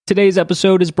Today's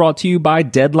episode is brought to you by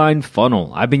Deadline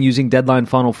Funnel. I've been using Deadline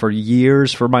Funnel for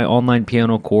years for my online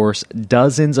piano course.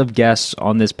 Dozens of guests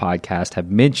on this podcast have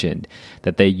mentioned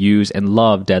that they use and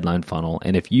love Deadline Funnel.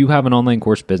 And if you have an online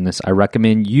course business, I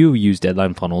recommend you use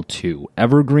Deadline Funnel too.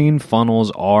 Evergreen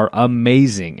funnels are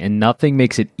amazing, and nothing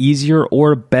makes it easier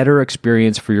or a better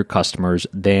experience for your customers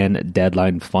than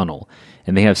Deadline Funnel.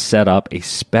 And they have set up a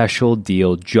special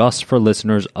deal just for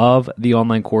listeners of the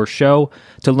Online Course Show.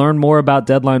 To learn more about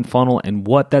Deadline Funnel and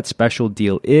what that special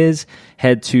deal is,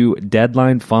 head to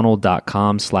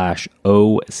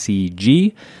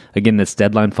deadlinefunnel.com/OCG. Again, that's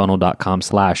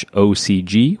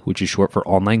deadlinefunnel.com/OCG, which is short for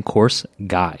Online Course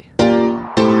Guy.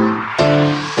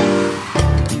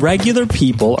 Regular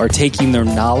people are taking their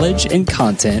knowledge and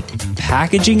content,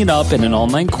 packaging it up in an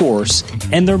online course,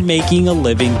 and they're making a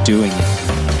living doing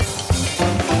it.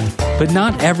 But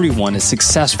not everyone is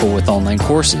successful with online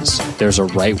courses. There's a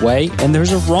right way and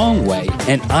there's a wrong way,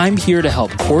 and I'm here to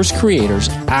help course creators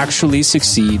actually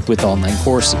succeed with online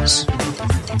courses.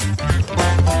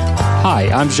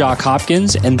 Hi, I'm Jacques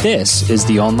Hopkins, and this is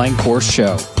the Online Course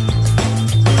Show.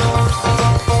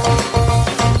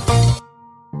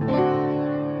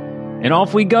 And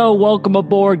off we go. Welcome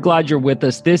aboard. Glad you're with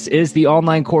us. This is the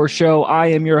Online Course Show. I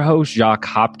am your host, Jacques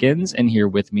Hopkins, and here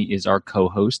with me is our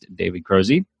co-host, David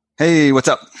Crozy. Hey, what's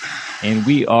up? And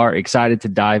we are excited to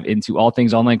dive into all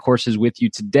things online courses with you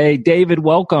today. David,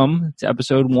 welcome to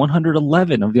episode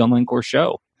 111 of the Online Course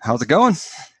Show. How's it going?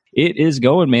 It is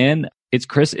going, man. It's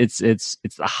Chris. It's the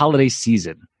holiday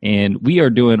season, and we are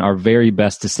doing our very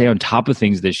best to stay on top of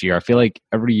things this year. I feel like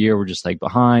every year we're just like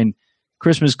behind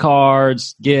Christmas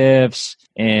cards, gifts,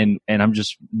 and I'm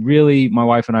just really, my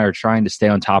wife and I are trying to stay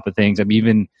on top of things. I'm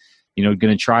even going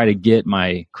to try to get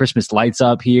my Christmas lights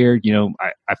up here.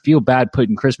 I feel bad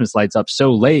putting Christmas lights up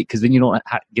so late because then you don't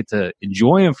get to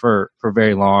enjoy them for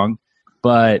very long.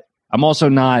 But I'm also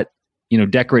not,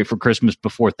 decorate for Christmas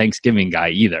before Thanksgiving guy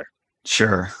either.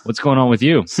 Sure. What's going on with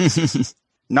you?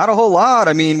 Not a whole lot.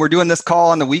 I mean, we're doing this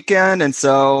call on the weekend, and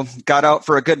so got out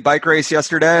for a good bike race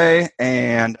yesterday.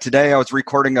 And today I was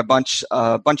recording a bunch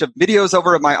of videos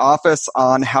over at my office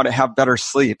on how to have better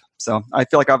sleep. So I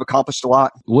feel like I've accomplished a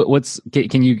lot.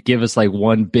 Can you give us like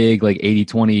one big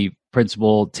 80-20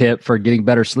 principle tip for getting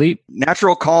better sleep?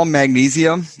 Natural Calm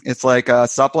Magnesium. It's like a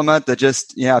supplement that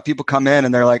just, people come in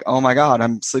and they're like, oh my God,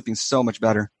 I'm sleeping so much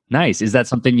better. Nice. Is that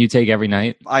something you take every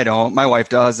night? I don't. My wife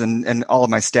does, and all of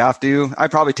my staff do. I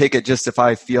probably take it just if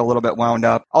I feel a little bit wound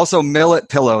up. Also, Millet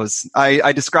pillows.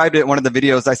 I described it in one of the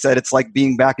videos. I said it's like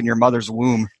being back in your mother's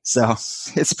womb. So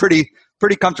it's pretty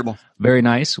comfortable. Very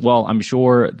nice. Well, I'm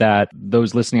sure that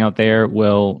those listening out there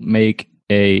will make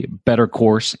a better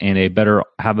course and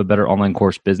have a better online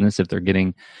course business if they're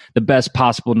getting the best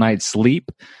possible night's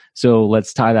sleep. So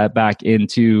let's tie that back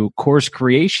into course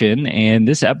creation. And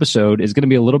this episode is going to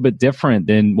be a little bit different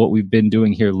than what we've been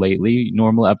doing here lately.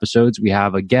 Normal episodes, we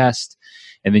have a guest,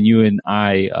 and then you and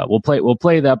I we'll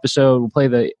play the episode, we'll play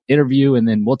the interview, and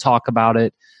then we'll talk about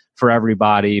it for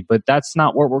everybody. But that's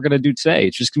not what we're going to do today.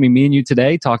 It's just going to be me and you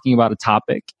today talking about a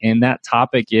topic. And that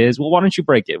topic is, well, why don't you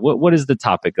break it? What is the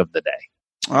topic of the day?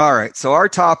 All right. So our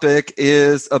topic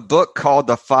is a book called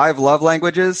The 5 Love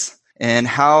Languages, and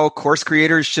how course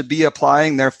creators should be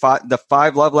applying the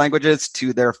 5 love languages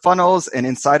to their funnels and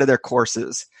inside of their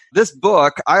courses. This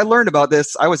book, I learned about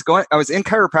this. I was in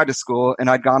chiropractic school, and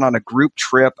I'd gone on a group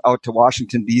trip out to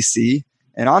Washington, D.C.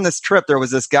 And on this trip, there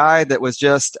was this guy that was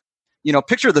just,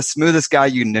 picture the smoothest guy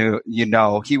you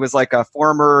know. He was like a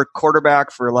former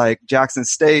quarterback for like Jackson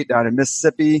State down in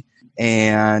Mississippi.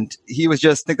 And he was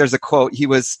just, I think there's a quote,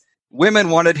 women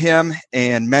wanted him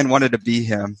and men wanted to be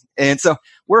him. And so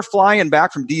we're flying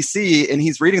back from DC, and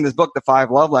he's reading this book, The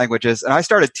 5 Love Languages. And I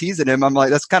started teasing him. I'm like,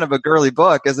 that's kind of a girly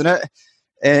book, isn't it?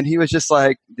 And he was just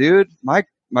like, dude, my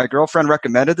girlfriend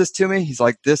recommended this to me. He's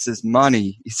like, this is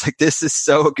money. He's like, this is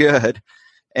so good.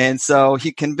 And so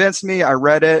he convinced me. I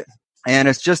read it, and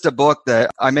it's just a book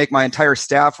that I make my entire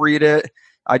staff read it.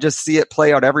 I just see it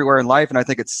play out everywhere in life, and I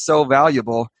think it's so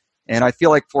valuable. And I feel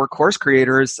like for course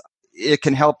creators, it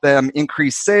can help them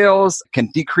increase sales, can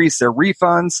decrease their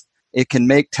refunds. It can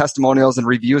make testimonials and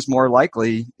reviews more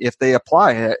likely if they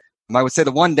apply it. I would say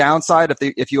the one downside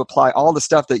if you apply all the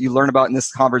stuff that you learn about in this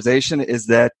conversation is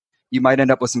that you might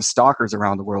end up with some stalkers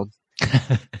around the world.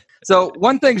 So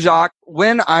one thing, Jacques,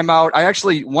 when I'm out,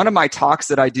 one of my talks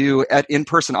that I do at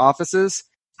in-person offices,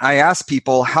 I ask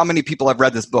people how many people have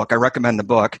read this book. I recommend the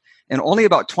book. And only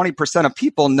about 20% of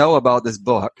people know about this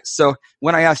book. So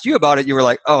when I asked you about it, you were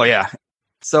like, oh, yeah.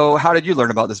 So how did you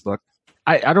learn about this book?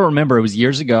 I don't remember. It was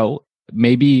years ago.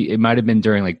 Maybe it might have been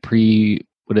during like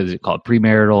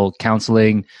premarital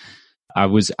counseling. I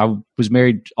was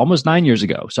married almost 9 years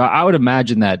ago. So I would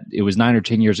imagine that it was 9 or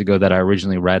 10 years ago that I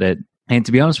originally read it. And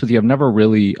to be honest with you, I've never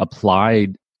really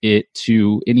applied it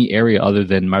to any area other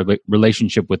than my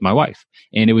relationship with my wife.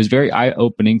 And it was very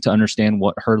eye-opening to understand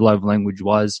what her love language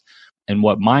was and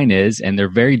what mine is. And they're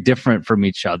very different from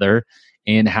each other,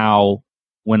 and how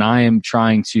when I am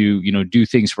trying to, do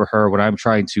things for her, when I'm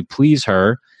trying to please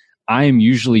her, I am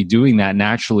usually doing that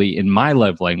naturally in my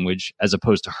love language as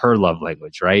opposed to her love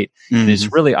language, right? Mm-hmm. And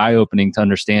it's really eye-opening to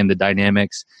understand the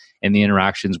dynamics and the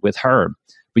interactions with her.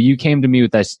 But you came to me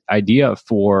with this idea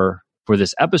for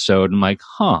this episode, and I'm like,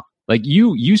 like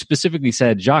you specifically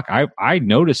said, Jacques, I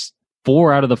noticed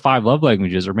 4 out of the 5 love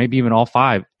languages, or maybe even all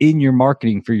 5, in your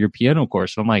marketing for your piano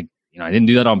course. So I'm like, I didn't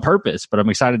do that on purpose, but I'm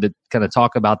excited to kind of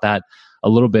talk about that a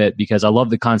little bit because I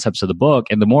love the concepts of the book.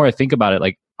 And the more I think about it,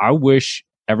 like, I wish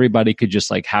everybody could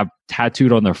just like have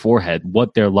tattooed on their forehead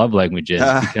what their love language is,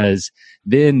 because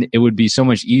then it would be so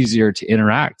much easier to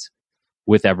interact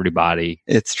with everybody.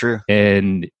 It's true.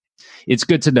 And it's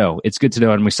good to know. It's good to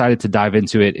know. And I'm excited to dive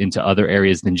into other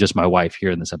areas than just my wife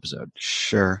here in this episode.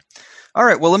 Sure. All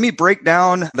right. Well, let me break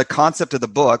down the concept of the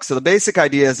book. So the basic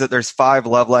idea is that there's 5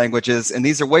 love languages, and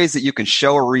these are ways that you can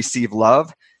show or receive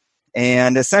love.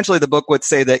 And essentially the book would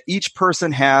say that each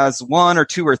person has 1 or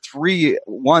 2 or 3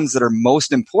 ones that are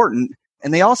most important.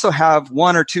 And they also have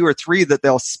 1 or 2 or 3 that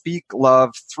they'll speak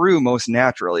love through most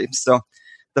naturally. So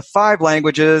the 5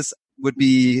 languages would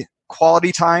be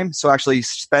quality time. So actually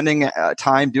spending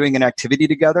time doing an activity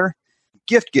together.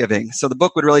 Gift giving. So the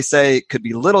book would really say it could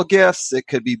be little gifts, it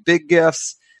could be big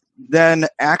gifts. Then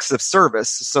acts of service.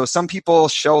 So some people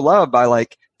show love by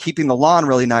like keeping the lawn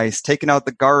really nice, taking out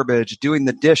the garbage, doing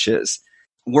the dishes.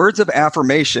 Words of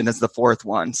affirmation is the 4th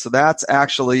one. So that's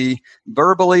actually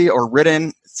verbally or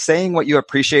written, saying what you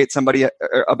appreciate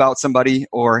about somebody,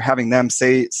 or having them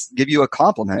give you a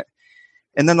compliment.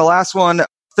 And then the last one,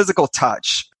 physical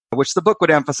touch, which the book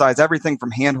would emphasize everything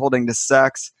from hand-holding to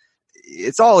sex.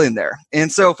 It's all in there.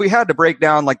 And so if we had to break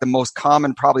down like the most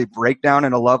common probably breakdown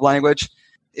in a love language,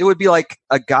 it would be like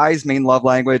a guy's main love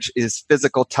language is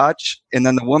physical touch, and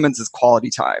then the woman's is quality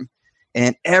time.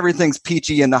 And everything's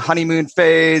peachy in the honeymoon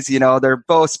phase. They're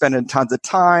both spending tons of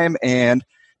time and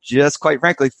just quite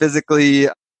frankly, physically,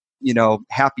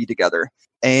 happy together.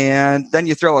 And then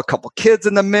you throw a couple kids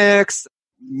in the mix.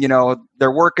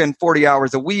 They're working 40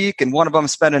 hours a week, and one of them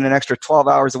spending an extra 12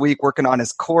 hours a week working on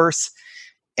his course.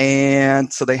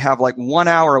 And so they have like 1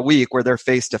 hour a week where they're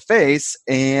face to face.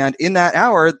 And in that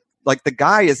hour, like the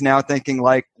guy is now thinking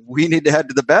like, we need to head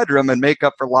to the bedroom and make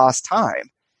up for lost time.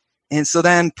 And so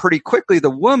then pretty quickly, the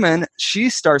woman, she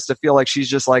starts to feel like she's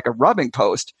just like a rubbing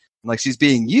post, like she's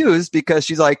being used, because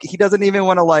she's like, he doesn't even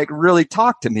want to like really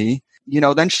talk to me.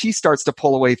 Then she starts to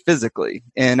pull away physically.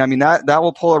 And I mean, that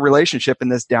will pull a relationship in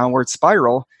this downward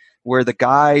spiral where the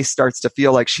guy starts to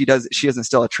feel like she isn't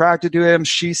still attracted to him.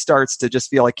 She starts to just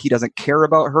feel like he doesn't care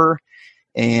about her,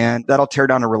 and that'll tear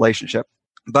down a relationship.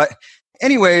 But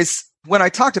anyways, when I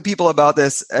talk to people about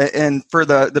this, and for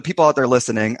the people out there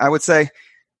listening, I would say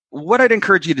what I'd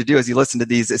encourage you to do as you listen to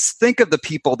these is think of the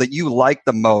people that you like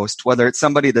the most, whether it's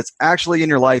somebody that's actually in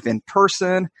your life in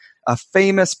person, a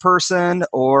famous person,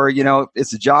 or,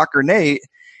 it's Jacques or Nate,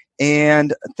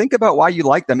 and think about why you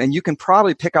like them. And you can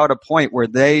probably pick out a point where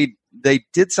they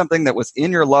did something that was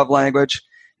in your love language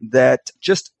that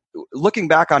just looking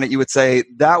back on it, you would say,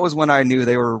 that was when I knew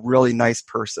they were a really nice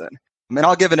person. And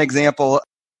I'll give an example.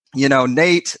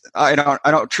 Nate, I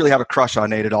don't truly have a crush on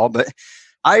Nate at all, but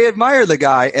I admire the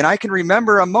guy, and I can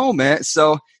remember a moment.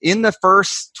 So in the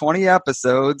first 20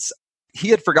 episodes, he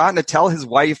had forgotten to tell his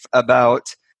wife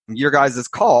about your guys'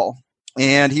 call.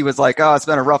 And he was like, oh, it's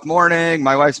been a rough morning.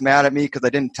 My wife's mad at me because I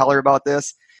didn't tell her about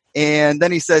this. And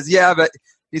then he says,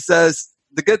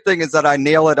 the good thing is that I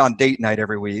nail it on date night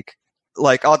every week.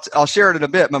 Like I'll share it in a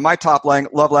bit, but my top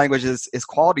love language is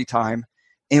quality time.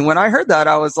 And when I heard that,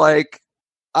 I was like,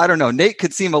 I don't know, Nate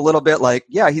could seem a little bit like,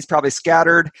 yeah, he's probably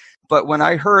scattered. But when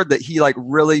I heard that he like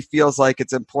really feels like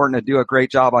it's important to do a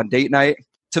great job on date night,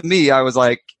 to me, I was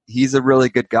like, he's a really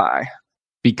good guy.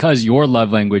 Because your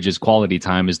love language is quality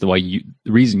time is the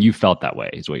reason you felt that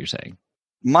way is what you're saying.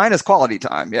 Mine is quality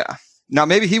time. Yeah. Now,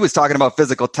 maybe he was talking about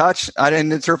physical touch. I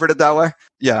didn't interpret it that way.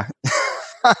 Yeah.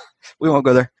 We won't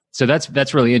go there. So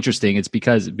that's really interesting. It's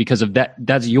because of that.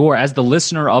 That's as the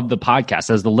listener of the podcast,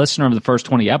 as the listener of the first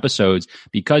 20 episodes,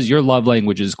 because your love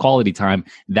language is quality time.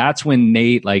 That's when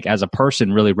Nate, like as a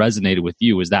person, really resonated with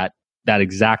you. Is that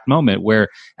exact moment where,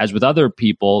 as with other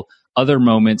people, other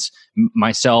moments,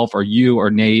 myself or you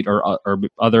or Nate or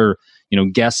other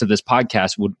guests of this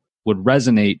podcast would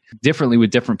resonate differently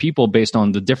with different people based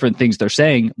on the different things they're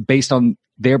saying based on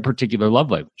their particular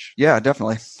love language. Yeah,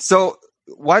 definitely. So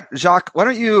Jacques, why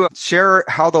don't you share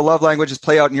how the love languages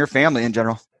play out in your family in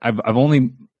general? I've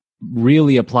only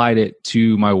really applied it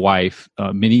to my wife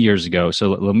many years ago. So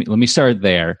let me start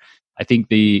there. I think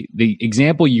the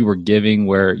example you were giving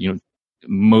where,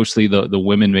 mostly the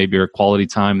women maybe are quality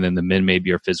time, and then the men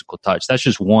maybe are physical touch. That's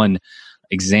just one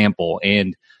example.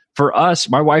 And for us,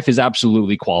 my wife is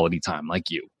absolutely quality time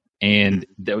like you. And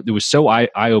it was so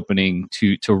eye-opening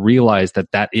to realize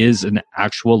that is an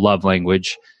actual love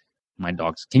language. My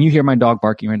dogs. Can you hear my dog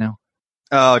barking right now?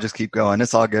 Oh, just keep going.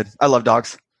 It's all good. I love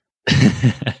dogs.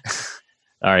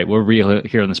 All right. We're real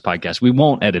here on this podcast. We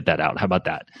won't edit that out. How about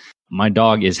that? My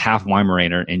dog is half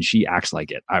Weimaraner and she acts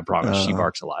like it. I promise. She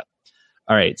barks a lot.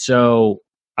 All right. So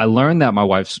I learned that my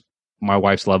wife's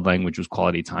love language was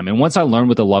quality time. And once I learned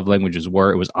what the love languages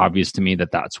were, it was obvious to me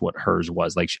that that's what hers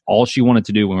was. Like all she wanted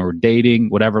to do when we were dating,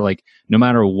 whatever, like no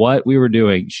matter what we were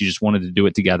doing, she just wanted to do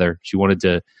it together. She wanted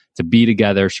to be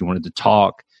together. She wanted to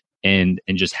talk and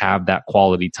just have that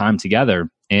quality time together.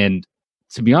 And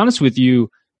to be honest with you,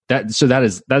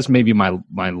 that's maybe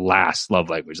my last love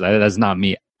language. That's not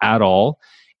me at all.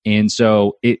 And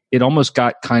so it almost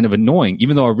got kind of annoying,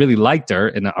 even though I really liked her.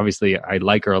 And obviously I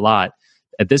like her a lot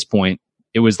at this point.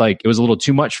 It was a little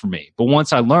too much for me. But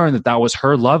once I learned that was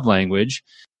her love language,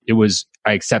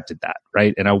 I accepted that.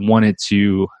 Right. And I wanted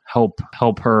to help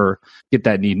her get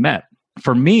that need met.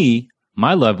 For me,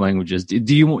 my love language is,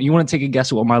 do you want to take a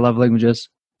guess at what my love language is?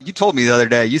 You told me the other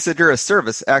day, you said you're acts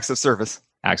of service.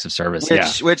 Acts of service.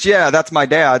 Which, that's my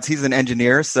dad's. He's an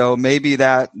engineer. So maybe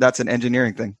that's an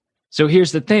engineering thing. So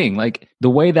here's the thing, like the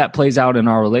way that plays out in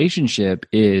our relationship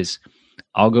is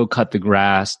I'll go cut the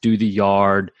grass, do the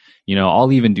yard,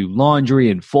 I'll even do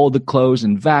laundry and fold the clothes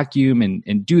and vacuum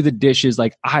and do the dishes.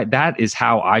 Like that is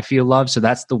how I feel love. So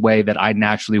that's the way that I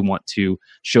naturally want to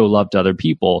show love to other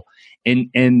people.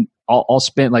 And I'll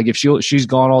spend, like if she's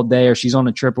gone all day or she's on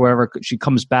a trip or whatever, she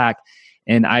comes back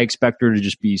and I expect her to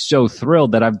just be so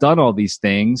thrilled that I've done all these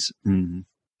things. Mm-hmm.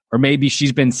 Or maybe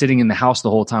she's been sitting in the house the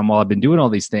whole time while I've been doing all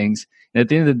these things. And at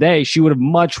the end of the day, she would have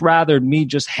much rather me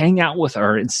just hang out with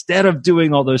her instead of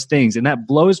doing all those things. And that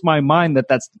blows my mind that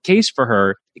that's the case for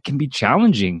her. It can be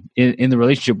challenging in the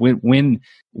relationship when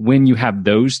you have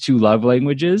those two love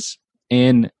languages.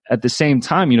 And at the same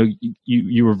time,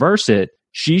 you reverse it.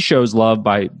 She shows love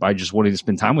by just wanting to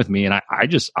spend time with me. And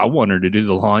I want her to do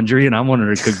the laundry and I want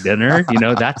her to cook dinner.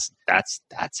 That's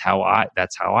how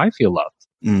I feel loved.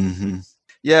 Mm-hmm.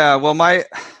 Yeah, well, my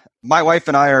wife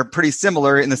and I are pretty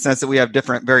similar in the sense that we have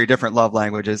very different love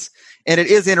languages. And it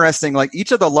is interesting, like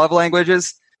each of the love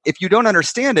languages, if you don't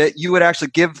understand it, you would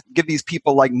actually give these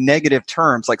people like negative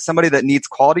terms. Like somebody that needs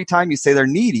quality time, you say they're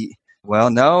needy. Well,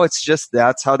 no, it's just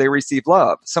that's how they receive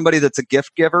love. Somebody that's a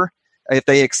gift giver, if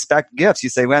they expect gifts, you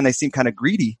say, well, they seem kind of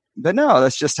greedy. But no,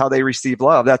 that's just how they receive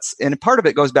love. And part of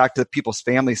it goes back to people's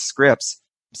family scripts.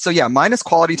 So yeah, mine is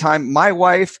quality time. My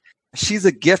wife, she's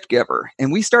a gift giver,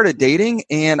 and we started dating.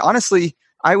 And honestly,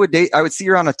 I would see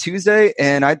her on a Tuesday,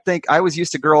 and I think I was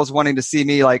used to girls wanting to see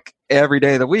me like every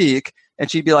day of the week. And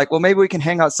she'd be like, well, maybe we can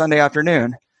hang out Sunday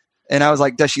afternoon. And I was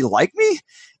like, does she like me?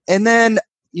 And then,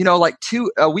 like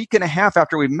a week and a half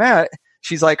after we met,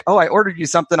 she's like, oh, I ordered you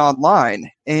something online.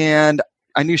 And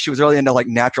I knew she was really into like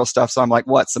natural stuff. So I'm like,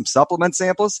 what, some supplement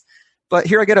samples? But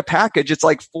here I get a package. It's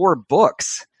like 4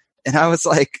 books. And I was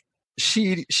like,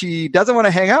 she doesn't want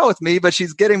to hang out with me, but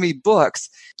she's getting me books.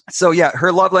 So yeah,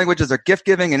 her love languages are gift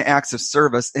giving and acts of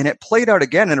service. And it played out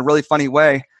again in a really funny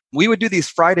way. We would do these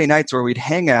Friday nights where we'd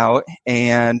hang out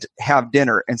and have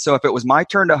dinner. And so if it was my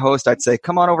turn to host, I'd say,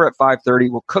 come on over at 5:30,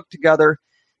 we'll cook together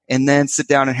and then sit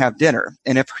down and have dinner.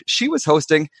 And if she was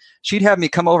hosting, she'd have me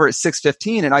come over at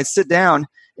 6:15 and I'd sit down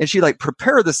and she'd like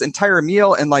prepare this entire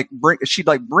meal and she'd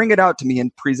bring it out to me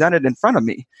and present it in front of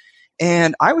me.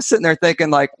 And I was sitting there thinking,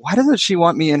 like, why doesn't she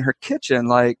want me in her kitchen?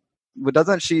 Like,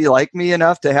 doesn't she like me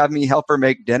enough to have me help her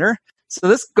make dinner? So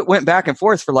this went back and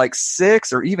forth for like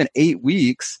 6 or even 8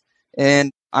 weeks.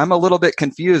 And I'm a little bit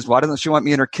confused. Why doesn't she want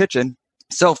me in her kitchen?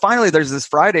 So finally, there's this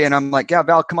Friday, and I'm like, yeah,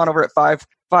 Val, come on over at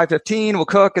 5:15. We'll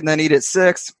cook and then eat at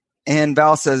 6. And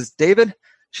Val says, David,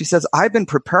 she says, I've been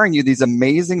preparing you these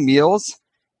amazing meals.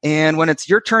 And when it's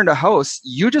your turn to host,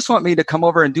 you just want me to come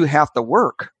over and do half the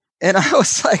work. And I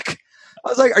was like,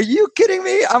 are you kidding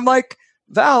me? I'm like,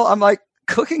 Val,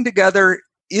 cooking together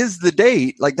is the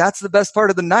date. Like, that's the best part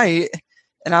of the night.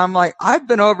 And I'm like, I've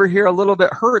been over here a little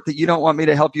bit hurt that you don't want me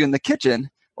to help you in the kitchen,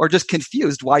 or just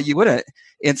confused why you wouldn't.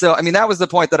 And so, that was the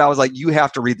point that I was like, you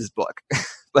have to read this book.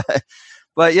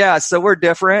 but yeah, so we're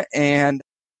different. And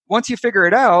once you figure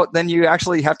it out, then you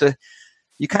actually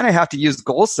you kind of have to use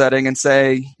goal setting and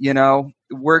say,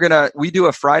 we do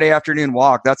a Friday afternoon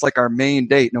walk. That's like our main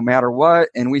date no matter what.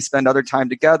 And we spend other time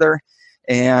together.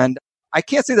 And I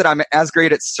can't say that I'm as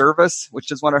great at service,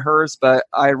 which is one of hers, but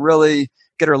I really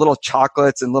get her little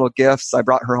chocolates and little gifts. I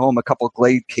brought her home a couple of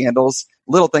Glade candles.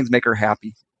 Little things make her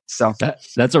happy. So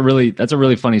that's a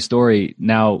really funny story.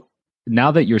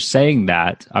 Now that you're saying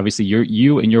that, obviously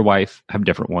you and your wife have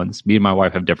different ones. Me and my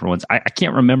wife have different ones. I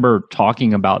can't remember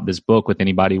talking about this book with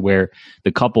anybody where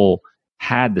the couple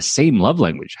had the same love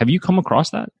language. Have you come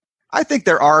across that? I think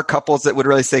there are couples that would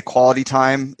really say quality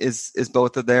time is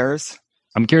both of theirs.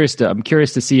 I'm curious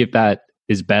to see if that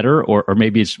is better or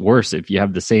maybe it's worse if you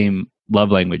have the same love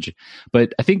language.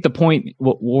 But I think the point,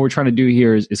 what we're trying to do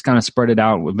here is kind of spread it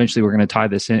out. Eventually, we're going to tie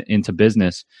this into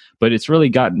business. But it's really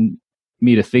gotten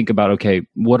me to think about, okay,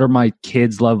 what are my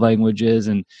kids' love languages?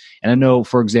 And I know,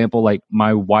 for example, like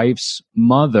my wife's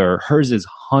mother, hers is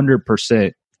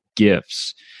 100%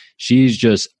 gifts. She's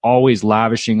just always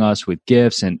lavishing us with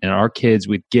gifts and our kids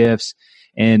with gifts.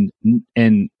 And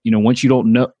when you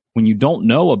don't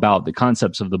know about the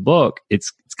concepts of the book,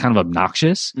 it's kind of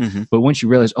obnoxious. Mm-hmm. But once you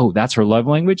realize, oh, that's her love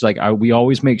language, we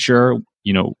always make sure,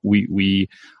 we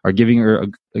are giving her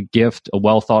a gift, a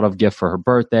well thought of gift for her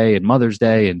birthday and Mother's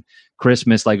Day and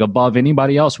Christmas, like above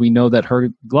anybody else. We know that her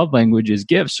love language is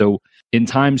gifts. So in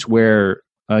times where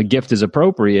a gift is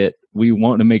appropriate, we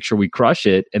want to make sure we crush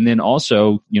it. And then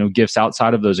also, gifts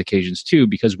outside of those occasions too,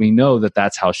 because we know that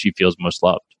that's how she feels most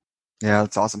loved. Yeah,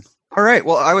 that's awesome. All right.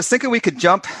 Well, I was thinking we could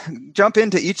jump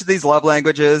into each of these love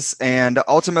languages and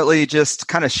ultimately just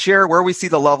kind of share where we see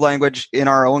the love language in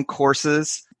our own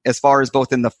courses, as far as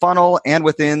both in the funnel and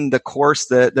within the course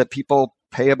that people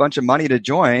pay a bunch of money to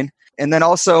join. And then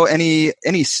also any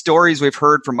stories we've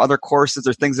heard from other courses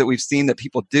or things that we've seen that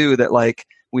people do that like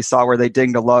we saw where they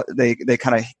dinged they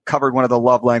kind of covered one of the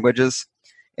love languages.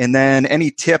 And then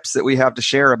any tips that we have to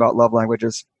share about love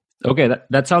languages. Okay,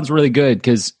 that sounds really good,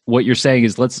 because what you're saying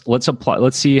is let's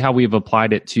see how we've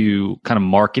applied it to kind of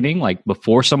marketing, like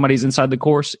before somebody's inside the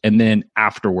course and then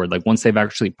afterward, like once they've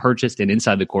actually purchased and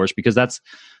inside the course, because that's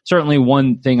certainly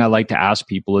one thing I like to ask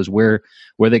people is where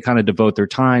they kind of devote their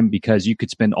time, because you could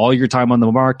spend all your time on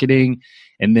the marketing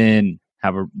and then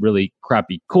have a really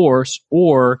crappy course,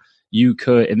 or you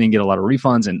could, and then get a lot of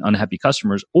refunds and unhappy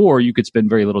customers, or you could spend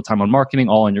very little time on marketing,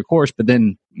 all on your course, but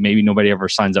then maybe nobody ever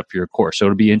signs up for your course. So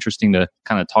it'll be interesting to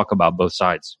kind of talk about both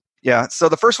sides. Yeah. So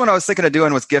the first one I was thinking of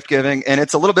doing was gift giving, and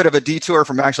it's a little bit of a detour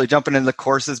from actually jumping into the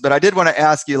courses, but I did want to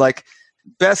ask you, like,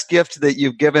 best gift that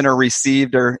you've given or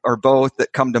received or both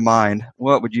that come to mind.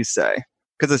 What would you say?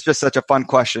 Because it's just such a fun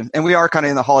question. And we are kind of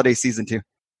in the holiday season too.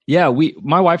 Yeah.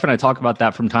 My wife and I talk about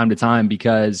that from time to time,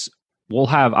 because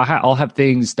I'll have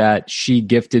things that she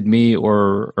gifted me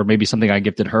or maybe something I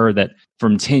gifted her that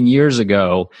from 10 years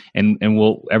ago. And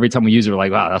we'll, every time we use it, we're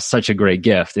like, wow, that's such a great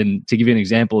gift. And to give you an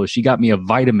example, she got me a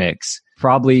Vitamix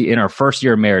probably in our first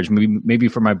year of marriage, maybe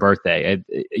for my birthday. At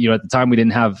the time we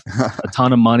didn't have a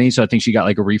ton of money. So I think she got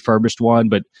like a refurbished one,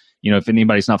 but if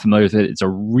anybody's not familiar with it, it's a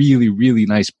really, really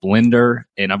nice blender.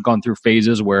 And I've gone through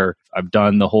phases where I've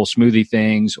done the whole smoothie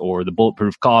things or the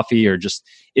bulletproof coffee, or just,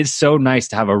 it's so nice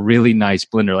to have a really nice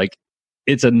blender. Like,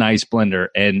 it's a nice blender.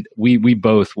 And we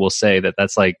both will say that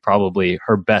that's like probably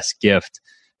her best gift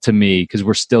to me, because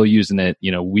we're still using it,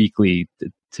 weekly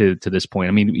to this point.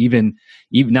 I mean, even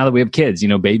now that we have kids,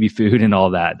 baby food and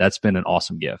all that, that's been an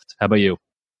awesome gift. How about you?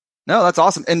 No, that's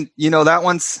awesome. And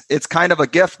that it's kind of a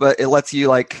gift, but it lets you,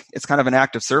 like, it's kind of an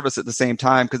act of service at the same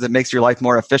time, because it makes your life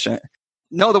more efficient.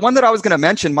 No, the one that I was going to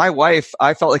mention, my wife,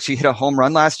 I felt like she hit a home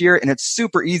run last year, and it's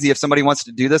super easy if somebody wants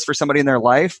to do this for somebody in their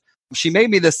life. She made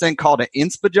me this thing called an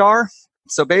Inspa jar.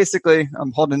 So basically,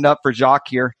 I'm holding it up for Jacques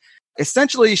here.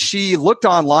 Essentially, she looked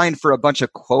online for a bunch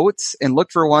of quotes and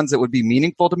looked for ones that would be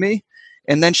meaningful to me.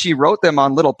 And then she wrote them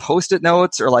on little Post-it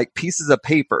notes or like pieces of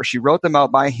paper. She wrote them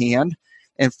out by hand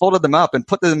and folded them up and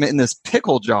put them in this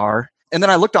pickle jar. And then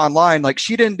I looked online, like,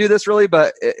 she didn't do this really,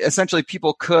 but essentially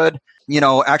people could,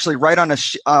 actually write on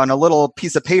a little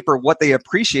piece of paper what they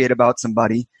appreciate about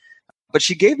somebody. But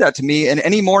she gave that to me, and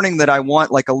any morning that I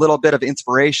want like a little bit of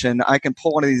inspiration, I can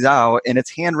pull one of these out, and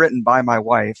it's handwritten by my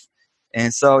wife.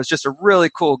 And so it's just a really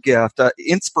cool gift.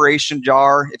 Inspiration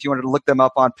jar, if you wanted to look them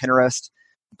up on Pinterest.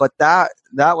 But that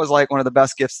was like one of the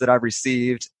best gifts that I've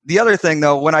received. The other thing,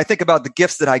 though, when I think about the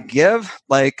gifts that I give,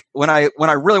 like when I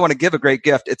really want to give a great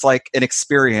gift, it's like an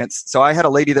experience. So I had a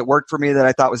lady that worked for me that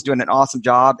I thought was doing an awesome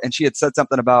job, and she had said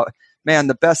something about, man,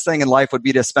 the best thing in life would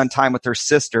be to spend time with her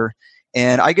sister.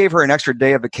 And I gave her an extra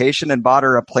day of vacation and bought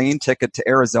her a plane ticket to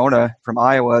Arizona from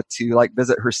Iowa to like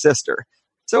visit her sister.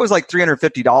 So it was like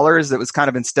 $350. That was kind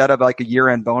of instead of like a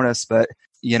year-end bonus, but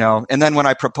and then when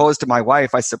I proposed to my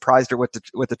wife, I surprised her with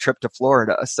a trip to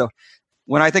Florida. So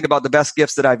when I think about the best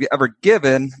gifts that I've ever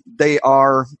given,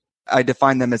 I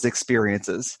define them as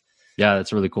experiences. Yeah,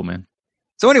 that's really cool, man.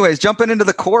 So anyways, jumping into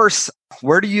the course,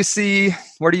 where do you see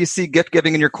gift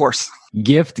giving in your course?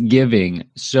 Gift giving.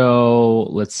 So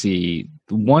let's see.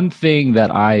 One thing that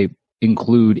I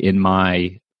include in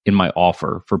my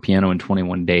offer for Piano in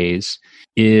 21 Days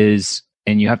is,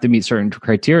 and you have to meet certain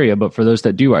criteria, but for those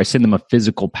that do, I send them a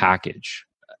physical package.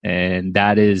 And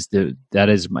and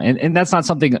that's not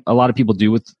something a lot of people do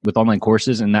with online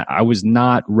courses. And that I was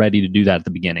not ready to do that at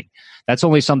the beginning. That's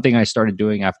only something I started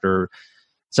doing after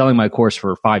selling my course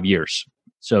for 5 years.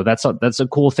 So that's a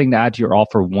cool thing to add to your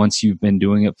offer once you've been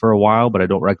doing it for a while, but I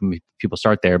don't recommend people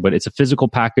start there. But it's a physical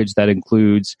package that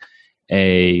includes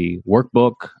a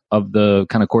workbook of the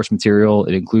kind of course material.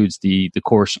 It includes the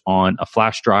course on a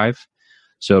flash drive,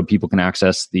 so people can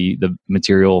access the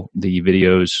material, the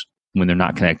videos, when they're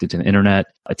not connected to the internet,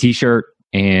 a t-shirt,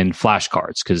 and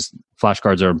flashcards, because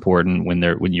flashcards are important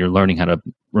when you're learning how to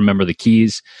remember the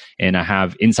keys. And I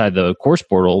have inside the course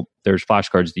portal, there's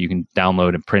flashcards that you can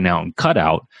download and print out and cut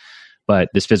out. But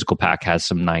this physical pack has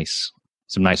some nice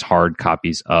hard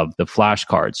copies of the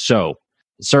flashcards. So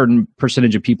a certain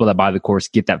percentage of people that buy the course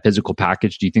get that physical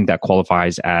package. Do you think that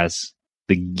qualifies as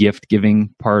the gift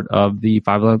giving part of the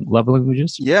 5 love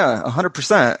languages? Yeah,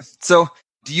 100%. So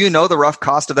do you know the rough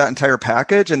cost of that entire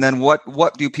package? And then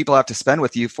what do people have to spend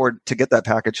with you to get that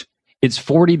package? It's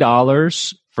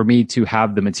 $40 for me to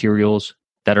have the materials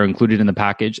that are included in the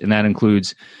package. And that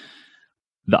includes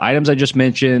the items I just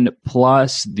mentioned,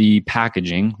 plus the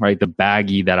packaging, right? The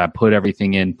baggie that I put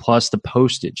everything in, plus the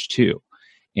postage too.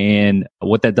 And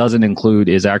what that doesn't include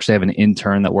is I actually have an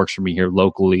intern that works for me here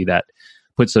locally that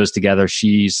puts those together.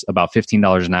 She's about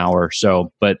 $15 an hour.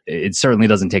 So, but it certainly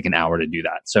doesn't take an hour to do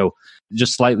that. So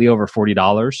just slightly over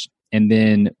 $40. And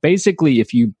then basically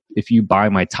if you buy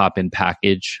my top end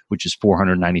package, which is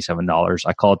 $497,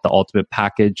 I call it the ultimate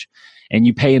package, and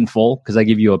you pay in full because I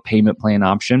give you a payment plan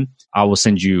option, I will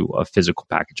send you a physical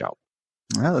package out.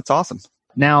 Yeah, that's awesome.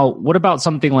 Now, what about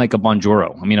something like a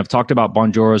Bonjoro? I mean, I've talked about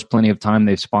Bonjoros plenty of time.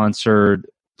 They've sponsored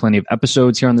plenty of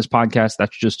episodes here on this podcast.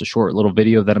 That's just a short little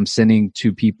video that I'm sending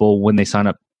to people when they sign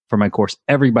up for my course.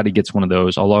 Everybody gets one of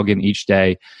those. I'll log in each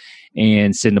day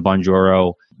and send a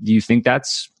Bonjoro. Do you think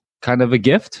that's kind of a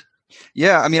gift?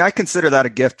 Yeah, I mean, I consider that a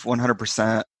gift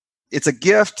 100%. It's a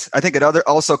gift. I think it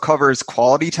also covers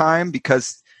quality time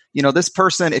because, this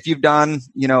person, if you've done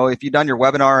your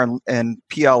webinar and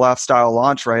PLF style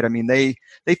launch, right? I mean, they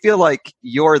feel like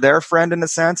you're their friend in a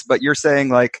sense, but you're saying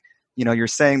like, you're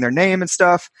saying their name and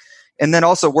stuff. And then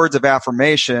also words of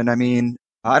affirmation. I mean,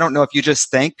 I don't know if you just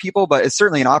thank people, but it's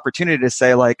certainly an opportunity to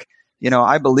say like,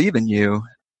 I believe in you,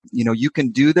 you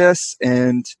can do this.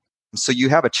 And so you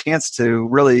have a chance to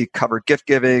really cover gift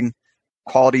giving,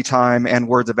 quality time, and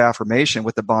words of affirmation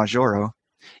with the Bonjoro.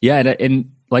 Yeah.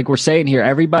 And like we're saying here,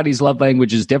 everybody's love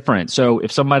language is different. So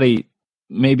if somebody,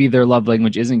 maybe their love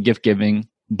language isn't gift giving,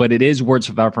 but it is words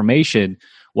of affirmation,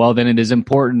 well, then it is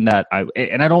important that I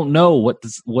don't know what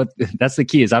that's the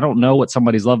key is. I don't know what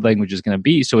somebody's love language is going to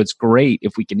be. So it's great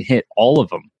if we can hit all of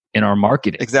them in our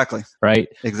marketing. Exactly. Right.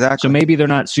 Exactly. So maybe they're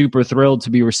not super thrilled to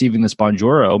be receiving this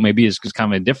Bonjoro. Maybe it's just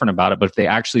kind of indifferent about it. But if they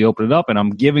actually open it up and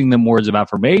I'm giving them words of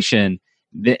affirmation,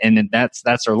 and that's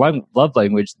their love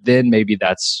language, then maybe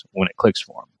that's when it clicks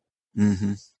for them.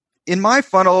 Mm-hmm. In my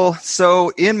funnel,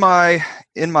 so in my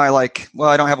I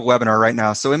don't have a webinar right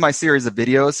now. So in my series of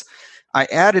videos, I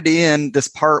added in this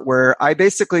part where I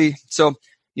basically,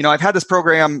 I've had this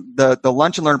program, the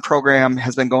Lunch and Learn program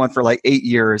has been going for like 8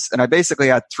 years. And I basically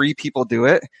had 3 people do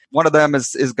it. One of them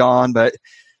is gone,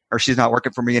 or she's not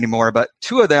working for me anymore. But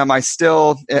 2 of them I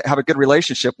still have a good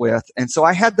relationship with. And so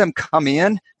I had them come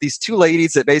in, these 2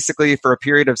 ladies that basically for a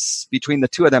period of between the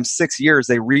 2 of them, 6 years,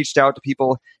 they reached out to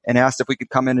people and asked if we could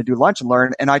come in and do Lunch and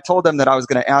Learn. And I told them that I was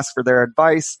going to ask for their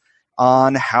advice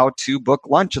on how to book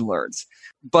Lunch and Learns.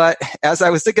 But as I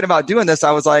was thinking about doing this,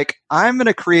 I was like, I'm going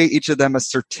to create each of them a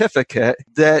certificate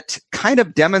that kind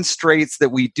of demonstrates that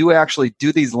we do actually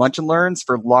do these Lunch and Learns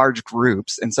for large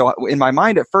groups. And so in my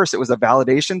mind, at first, it was a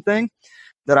validation thing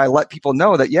that I let people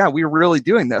know that, yeah, we're really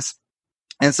doing this.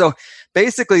 And so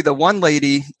basically the one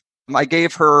lady, I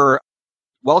gave her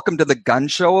Welcome to the Gun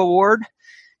Show Award.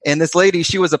 And this lady,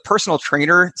 she was a personal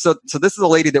trainer. So this is a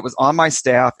lady that was on my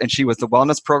staff and she was the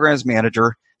wellness programs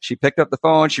manager. She picked up the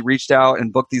phone, she reached out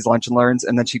and booked these Lunch and Learns,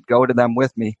 and then she'd go to them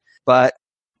with me. But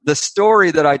the story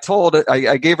that I told,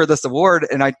 I gave her this award,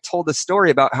 and I told the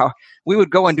story about how we would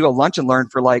go and do a Lunch and Learn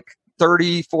for like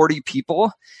 30, 40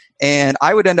 people. And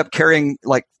I would end up carrying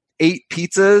like 8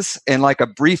 pizzas and like a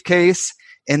briefcase.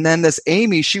 And then this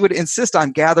Amy, she would insist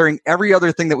on gathering every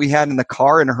other thing that we had in the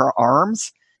car in her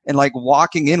arms and like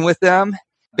walking in with them.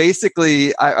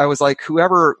 Basically, I was like,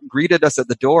 whoever greeted us at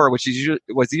the door, which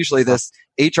was usually this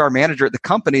HR manager at the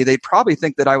company, they'd probably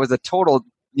think that I was a total,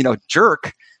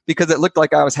 jerk, because it looked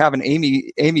like I was having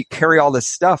Amy carry all this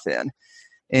stuff in.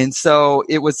 And so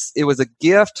it was a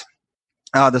gift.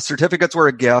 The certificates were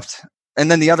a gift. And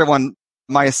then the other one,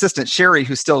 my assistant, Sherry,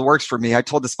 who still works for me, I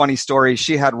told this funny story.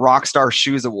 She had Rockstar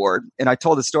Shoes Award. And I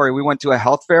told the story. We went to a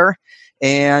health fair,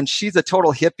 and she's a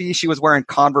total hippie. She was wearing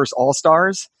Converse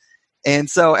All-Stars. And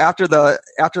so after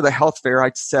the health fair,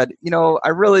 I said, I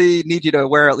really need you to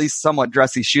wear at least somewhat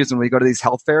dressy shoes when we go to these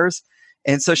health fairs.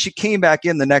 And so she came back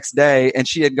in the next day, and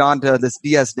she had gone to this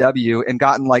BSW and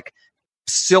gotten like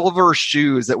silver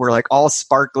shoes that were like all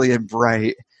sparkly and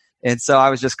bright. And so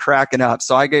I was just cracking up.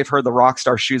 So I gave her the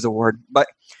Rockstar Shoes Award. But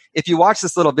if you watch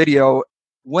this little video,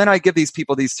 when I give these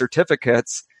people these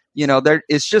certificates,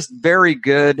 it's just very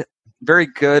good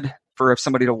for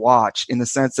somebody to watch, in the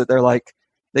sense that they're like,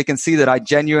 they can see that I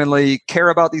genuinely care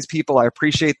about these people. I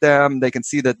appreciate them. They can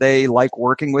see that they like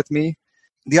working with me.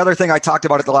 The other thing I talked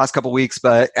about it the last couple of weeks,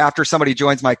 but after somebody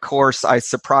joins my course, I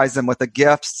surprise them with a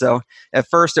gift. So at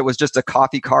first it was just a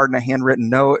coffee card and a handwritten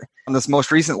note. On this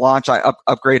most recent launch, I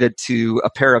upgraded to a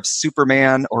pair of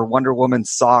Superman or Wonder Woman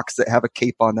socks that have a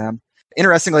cape on them.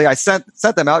 Interestingly, I sent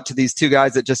them out to these 2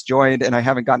 guys that just joined, and I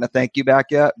haven't gotten a thank you back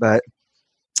yet, but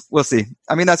we'll see.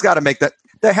 I mean, that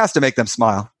has to make them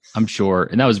smile. I'm sure.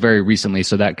 And that was very recently,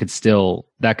 so that could still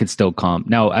come.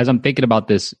 Now, as I'm thinking about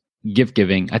this gift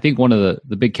giving, I think one of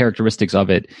the big characteristics of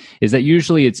it is that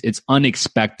usually it's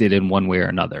unexpected in one way or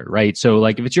another, right? So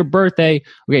like if it's your birthday,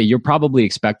 okay, you're probably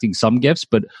expecting some gifts,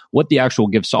 but what the actual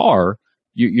gifts are,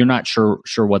 you're not sure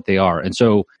what they are. And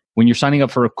so when you're signing up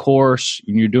for a course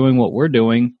and you're doing what we're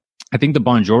doing, I think the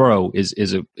Bonjoro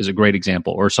is a great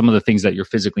example, or some of the things that you're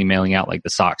physically mailing out, like the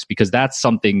socks, because that's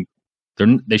something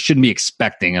they shouldn't be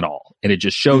expecting at all. And it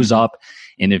just shows up.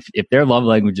 And if their love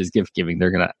language is gift giving,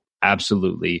 they're going to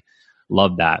absolutely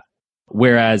love that.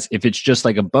 Whereas if it's just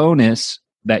like a bonus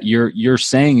that you're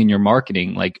saying in your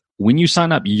marketing, like when you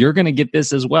sign up, you're going to get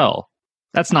this as well.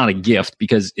 That's not a gift,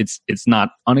 because it's not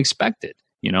unexpected,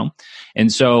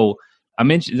 And so I'm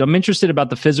interested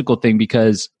about the physical thing,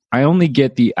 because I only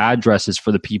get the addresses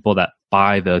for the people that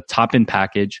buy the top-end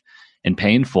package and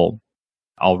pay in full.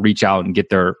 I'll reach out and get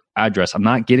their address. I'm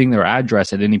not getting their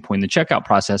address at any point in the checkout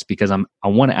process, because I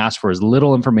want to ask for as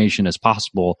little information as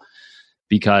possible,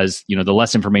 because the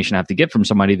less information I have to get from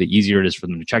somebody, the easier it is for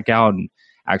them to check out and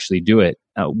actually do it.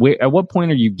 At what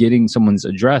point are you getting someone's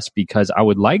address? Because I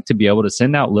would like to be able to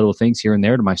send out little things here and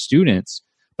there to my students,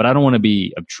 but I don't want to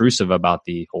be obtrusive about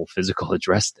the whole physical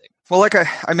address thing. Well, like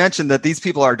I mentioned, that these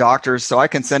people are doctors, so I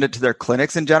can send it to their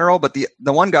clinics in general. But the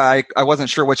one guy, I wasn't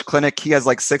sure which clinic. He has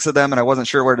like 6 of them, and I wasn't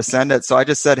sure where to send it. So I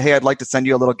just said, hey, I'd like to send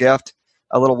you a little gift,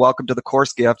 a little welcome to the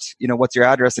course gift. What's your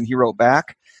address? And he wrote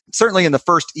back. Certainly in the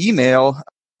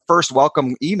first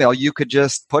welcome email, you could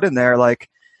just put in there like,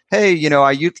 hey,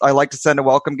 I like to send a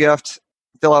welcome gift.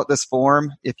 Fill out this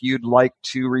form if you'd like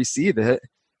to receive it.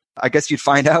 I guess you'd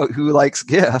find out who likes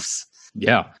gifts.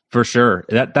 Yeah, for sure.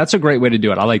 That's a great way to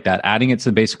do it. I like that. Adding it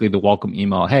to basically the welcome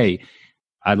email. Hey,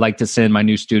 I'd like to send my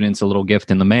new students a little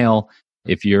gift in the mail.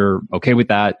 If you're okay with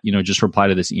that, just reply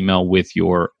to this email with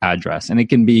your address. And it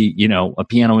can be, a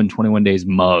Piano in 21 Days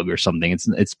mug or something.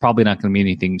 It's probably not going to be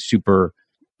anything super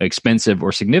expensive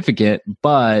or significant,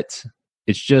 but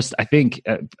it's just, I think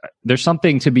there's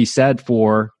something to be said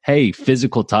for, hey,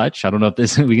 physical touch. I don't know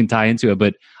if we can tie into it,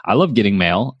 but I love getting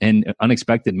mail and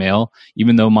unexpected mail,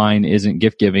 even though mine isn't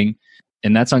gift giving.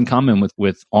 And that's uncommon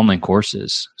with online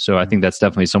courses. So I think that's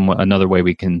definitely another way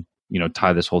we can,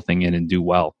 tie this whole thing in and do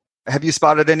well. Have you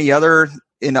spotted any other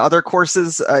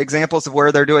courses, examples of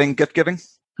where they're doing gift giving?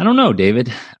 I don't know,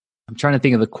 David. I'm trying to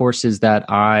think of the courses that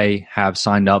I have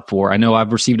signed up for. I know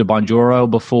I've received a Bonjoro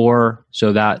before,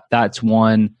 so that's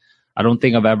one. I don't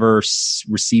think I've ever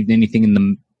received anything in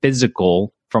the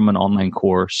physical from an online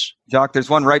course. Jock, there's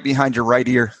one right behind your right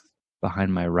ear.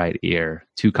 Behind my right ear.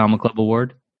 2 Comma Club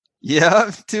Award?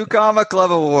 Yeah, 2 Comma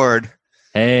Club Award.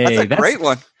 Hey, that's a great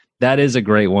one. That is a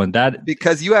great one.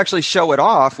 Because you actually show it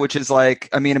off, which is like,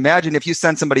 imagine if you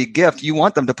send somebody a gift, you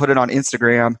want them to put it on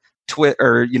Instagram, Twitter,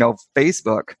 or,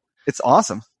 Facebook. It's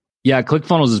awesome. Yeah,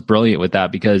 ClickFunnels is brilliant with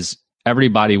that, because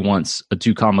everybody wants a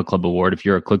 2 Comma Club Award if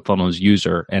you're a ClickFunnels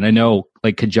user. And I know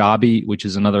like Kajabi, which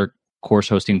is another course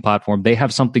hosting platform, they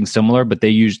have something similar, but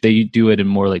they do it in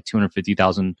more like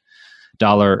 $250,000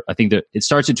 $500. I think that it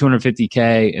starts at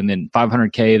 250K, and then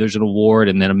 500K, there's an award,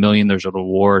 and then $1 million, there's an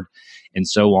award, and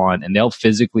so on. And they'll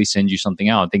physically send you something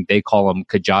out. I think they call them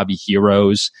Kajabi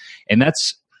Heroes. And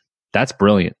that's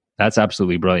brilliant. That's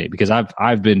absolutely brilliant, because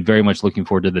I've been very much looking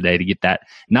forward to the day to get that.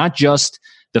 Not just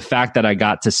the fact that I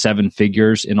got to 7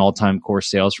 figures in all-time course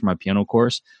sales for my piano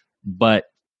course, but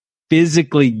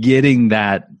physically getting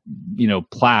that,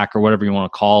 plaque or whatever you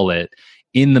want to call it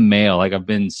in the mail. Like, I've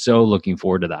been so looking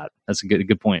forward to that. That's a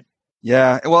good point.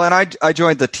 Yeah. Well, and I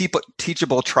joined the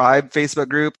Teachable Tribe Facebook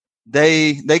group.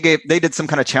 They did some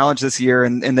kind of challenge this year,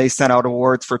 and they sent out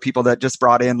awards for people that just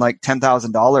brought in like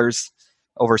 $10,000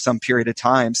 over some period of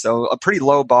time. So a pretty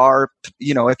low bar,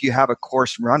 if you have a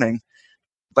course running.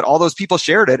 But all those people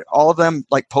shared it. All of them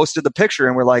like posted the picture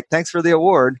and were like, "Thanks for the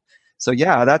award." So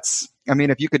yeah,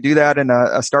 if you could do that in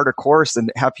a starter course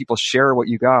and have people share what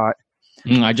you got.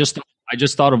 I just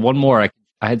thought of one more. I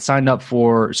had signed up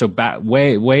for, so back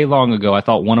way long ago, I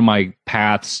thought one of my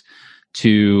paths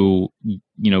to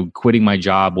quitting my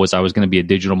job was I was going to be a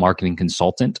digital marketing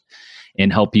consultant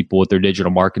and help people with their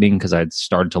digital marketing, because I had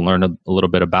started to learn a little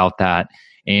bit about that.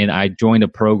 And I joined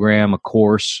a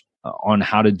course on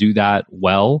how to do that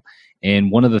well.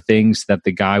 And one of the things that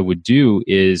the guy would do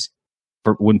is,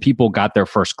 when people got their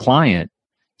first client,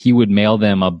 he would mail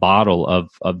them a bottle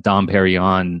of Dom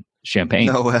Perignon champagne.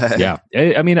 No way. Yeah.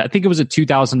 I think it was a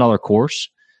 $2,000 course,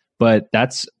 but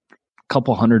that's a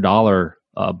couple $100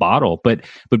 bottle. But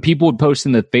people would post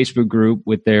in the Facebook group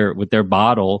with their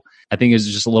bottle. I think it's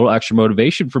just a little extra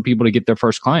motivation for people to get their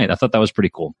first client. I thought that was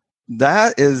pretty cool.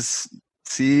 That's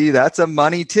a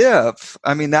money tip.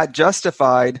 That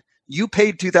justified, you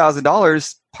paid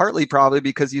 $2,000 partly probably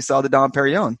because you saw the Dom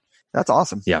Perignon. That's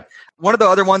awesome. Yeah. One of the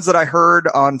other ones that I heard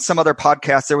on some other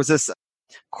podcasts, there was this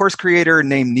course creator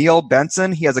named Neil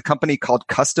Benson. He has a company called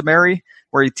Customary,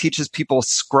 where he teaches people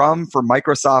Scrum for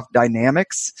Microsoft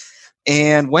Dynamics.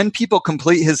 And when people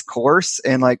complete his course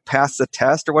and like pass the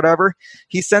test or whatever,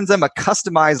 he sends them a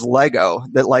customized Lego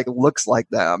that like looks like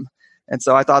them. And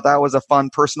so I thought that was a fun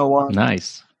personal one.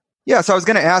 Nice. Yeah. So I was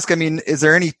going to ask, is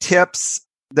there any tips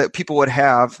that people would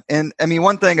have? And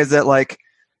one thing is that, like,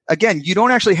 again, you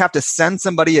don't actually have to send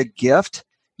somebody a gift.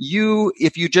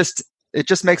 It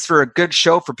just makes for a good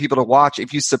show for people to watch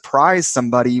if you surprise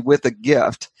somebody with a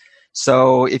gift.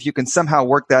 So if you can somehow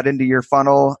work that into your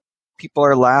funnel, people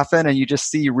are laughing and you just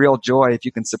see real joy if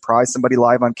you can surprise somebody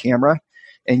live on camera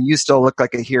and you still look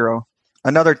like a hero.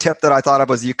 Another tip that I thought of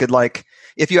was, you could, like,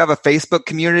 if you have a Facebook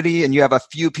community and you have a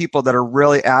few people that are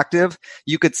really active,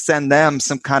 you could send them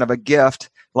some kind of a gift,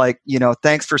 like,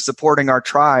 thanks for supporting our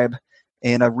tribe,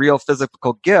 and a real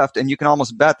physical gift. And you can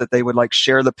almost bet that they would like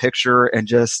share the picture and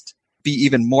just be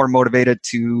even more motivated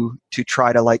to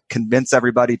try to like convince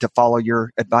everybody to follow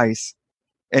your advice.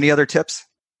 Any other tips?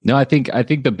 No, I think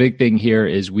the big thing here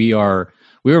is we were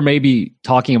maybe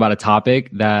talking about a topic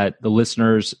that the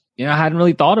listeners hadn't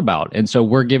really thought about. And so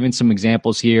we're giving some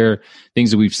examples here,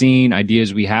 things that we've seen,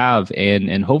 ideas we have,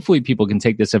 and hopefully people can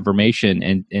take this information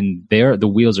and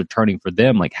the wheels are turning for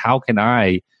them. Like, how can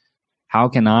I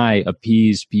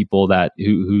appease people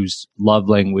whose love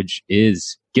language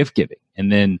is gift giving,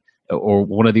 and then, or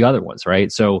one of the other ones,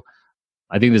 right? So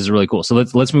I think this is really cool. So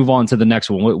let's move on to the next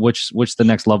one. Which the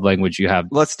next love language you have?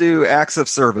 Let's do acts of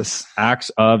service.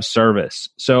 Acts of service.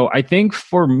 So I think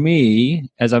for me,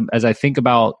 as I think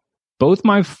about both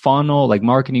my funnel, like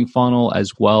marketing funnel,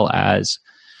 as well as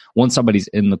once somebody's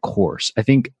in the course, I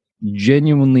think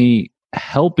genuinely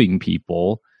helping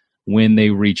people when they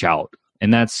reach out,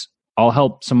 and I'll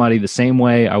help somebody the same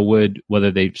way I would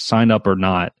whether they've signed up or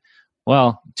not.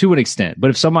 Well, to an extent. But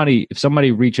if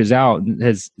somebody reaches out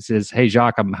and says, "Hey,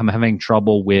 Jacques, I'm having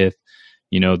trouble with,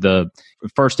 the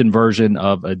first inversion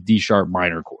of a D sharp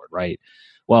minor chord," right?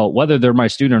 Well, whether they're my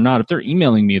student or not, if they're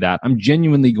emailing me that, I'm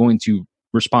genuinely going to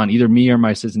respond. Either me or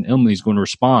my assistant Emily is going to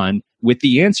respond with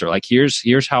the answer. Like,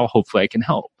 here's how hopefully I can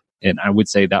help. And I would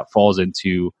say that falls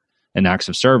into an acts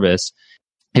of service.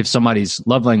 If somebody's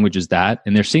love language is that,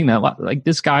 and they're seeing that, like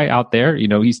this guy out there,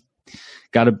 he's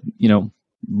got a,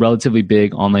 relatively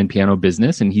big online piano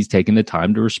business, and he's taken the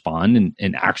time to respond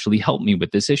and actually help me with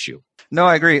this issue. No,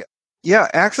 I agree. Yeah.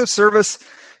 Acts of service,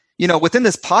 within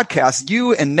this podcast,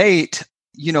 you and Nate,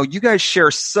 you guys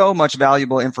share so much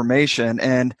valuable information.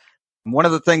 And one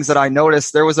of the things that I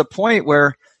noticed, there was a point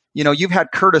where, you've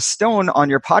had Curtis Stone on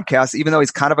your podcast, even though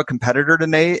he's kind of a competitor to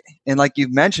Nate. And like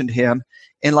you've mentioned him,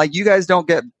 and like you guys don't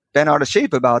get bent out of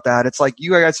shape about that. It's like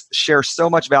you guys share so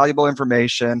much valuable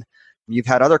information. You've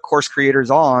had other course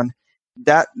creators on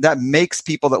that makes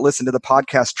people that listen to the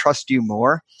podcast trust you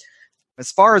more.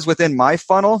 As far as within my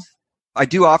funnel, I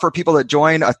do offer people that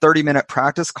join a 30-minute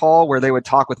practice call where they would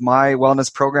talk with my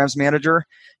wellness programs manager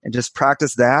and just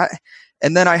practice that.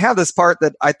 And then I have this part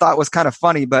that I thought was kind of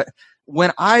funny, but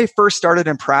when I first started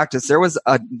in practice, there was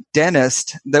a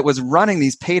dentist that was running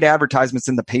these paid advertisements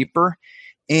in the paper,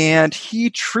 and he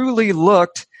truly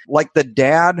looked like the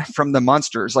dad from the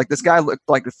Munsters. Like this guy looked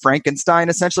like Frankenstein,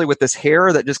 essentially, with this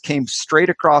hair that just came straight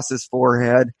across his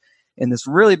forehead and this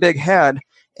really big head.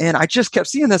 And I just kept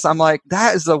seeing this. I'm like,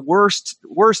 that is the worst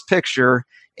picture.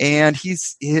 And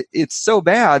it's so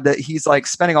bad that he's like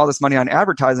spending all this money on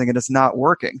advertising and it's not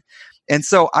working. And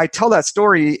so I tell that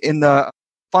story in the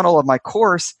funnel of my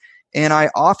course, and I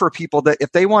offer people that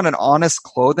if they want an honest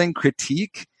clothing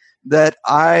critique, that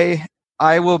I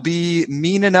will be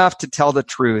mean enough to tell the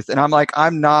truth. And I'm like,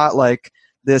 I'm not like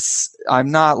a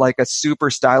super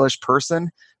stylish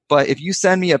person, but if you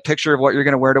send me a picture of what you're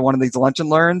going to wear to one of these lunch and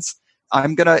learns,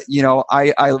 I'm going to,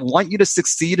 I want you to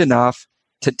succeed enough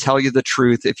to tell you the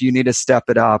truth if you need to step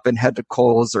it up and head to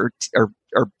Kohl's or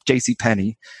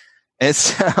JCPenney. And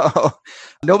so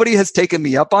nobody has taken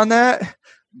me up on that,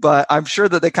 but I'm sure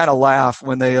that they kind of laugh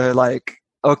when they are like,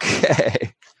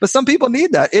 okay. But some people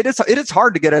need that. It is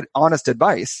hard to get honest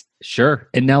advice. Sure.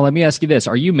 And now let me ask you this.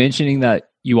 Are you mentioning that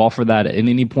you offer that at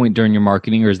any point during your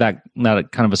marketing, or is that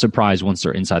not kind of a surprise once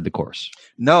they're inside the course?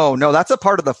 No, that's a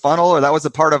part of the funnel, or that was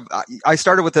a part of, I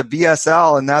started with a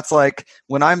VSL, and that's like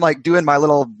when I'm like doing my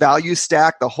little value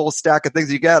stack, the whole stack of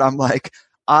things you get, I'm like,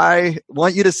 I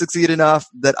want you to succeed enough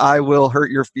that I will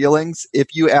hurt your feelings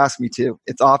if you ask me to.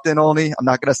 It's opt-in only. I'm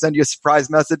not going to send you a surprise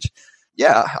message.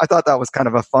 Yeah, I thought that was kind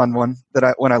of a fun one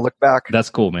when I look back. That's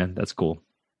cool, man. That's cool.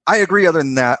 I agree. Other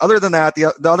than that,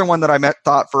 the other one that I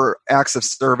thought for acts of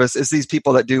service is these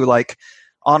people that do like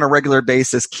on a regular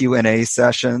basis Q&A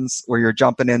sessions where you're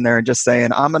jumping in there and just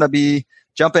saying, I'm going to be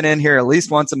jumping in here at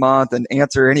least once a month and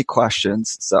answer any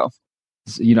questions. So,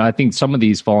 I think some of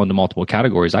these fall into multiple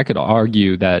categories. I could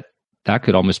argue that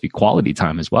could almost be quality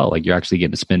time as well. Like you're actually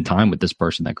getting to spend time with this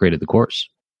person that created the course.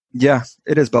 Yeah,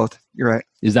 it is both. You're right.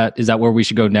 Is that where we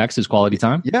should go next? Is quality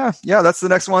time? Yeah, that's the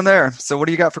next one there. So what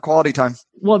do you got for quality time?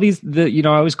 Well, I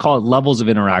always call it levels of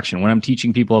interaction. When I'm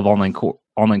teaching people of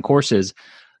online courses,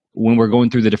 when we're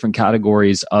going through the different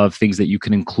categories of things that you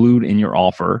can include in your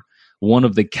offer, one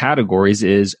of the categories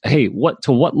is, hey, what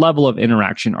level of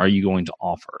interaction are you going to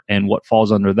offer? And what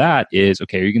falls under that is,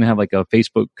 okay, are you going to have like a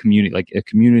Facebook community, like a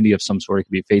community of some sort? It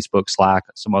could be Facebook, Slack,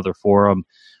 some other forum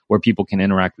where people can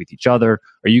interact with each other.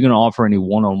 Are you going to offer any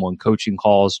one-on-one coaching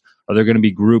calls? Are there going to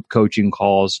be group coaching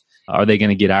calls? Are they going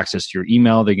to get access to your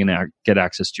email? Are they going to get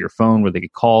access to your phone where they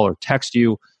could call or text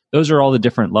you? Those are all the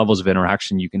different levels of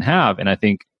interaction you can have. And I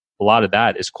think a lot of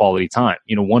that is quality time.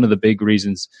 One of the big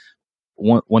reasons,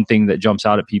 one thing that jumps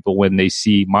out at people when they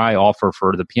see my offer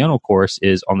for the piano course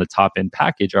is on the top end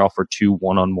package, I offer two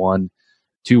one-on-one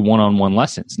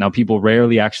lessons. Now, people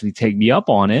rarely actually take me up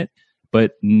on it,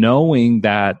 but knowing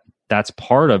that that's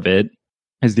part of it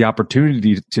is the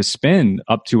opportunity to spend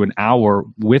up to an hour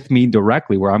with me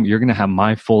directly where you're going to have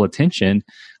my full attention,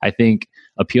 I think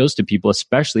appeals to people,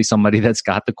 especially somebody that's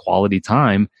got the quality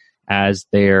time as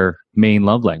their main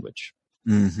love language.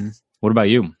 Mm-hmm. What about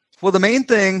you? Well, the main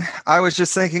thing, I was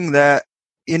just thinking that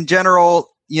in general,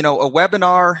 a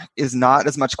webinar is not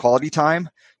as much quality time.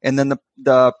 And then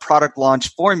the product launch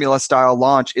formula style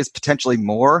launch is potentially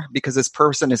more because this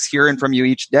person is hearing from you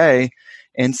each day.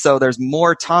 And so there's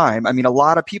more time. I mean, a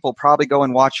lot of people probably go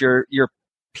and watch your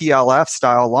PLF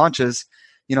style launches.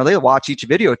 They watch each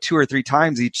video 2 or 3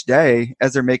 times each day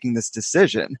as they're making this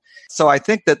decision. So I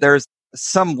think that there's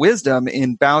some wisdom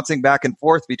in bouncing back and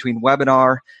forth between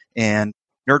webinar and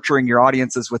nurturing your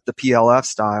audiences with the PLF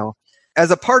style. As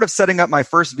a part of setting up my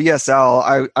first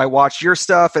VSL, I watched your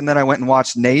stuff, and then I went and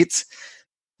watched Nate's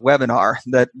webinar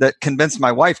that convinced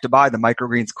my wife to buy the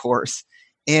microgreens course.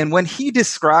 And when he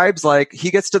describes, like,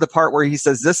 he gets to the part where he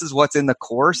says, this is what's in the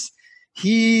course,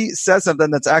 he says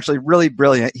something that's actually really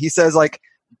brilliant. He says, like,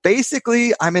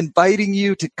 basically, I'm inviting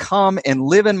you to come and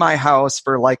live in my house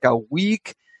for like a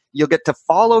week. You'll get to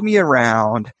follow me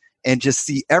around and just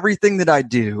see everything that I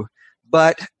do.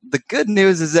 But the good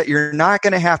news is that you're not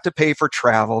going to have to pay for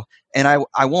travel, and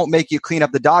I won't make you clean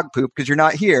up the dog poop because you're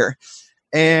not here.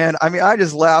 And I mean, I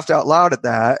just laughed out loud at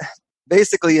that.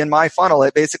 Basically, in my funnel,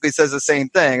 it basically says the same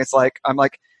thing. It's like, I'm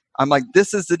like,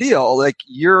 this is the deal. Like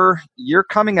you're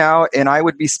coming out, and I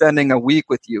would be spending a week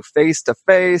with you face to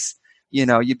face.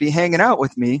 You'd be hanging out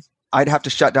with me. I'd have to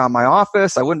shut down my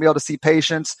office. I wouldn't be able to see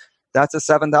patients. That's a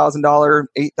 $7,000,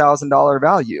 $8,000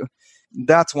 value.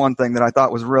 That's one thing that I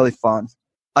thought was really fun.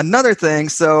 Another thing,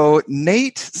 so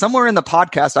Nate, somewhere in the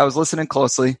podcast, I was listening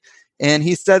closely, And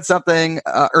he said something,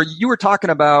 or you were talking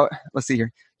about, let's see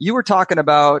here. You were talking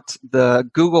about the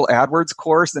Google AdWords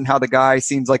course and how the guy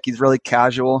seems like he's really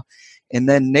casual. And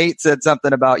then Nate said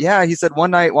something about, yeah, he said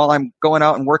one night while I'm going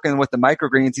out and working with the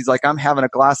microgreens, he's like, I'm having a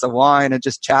glass of wine and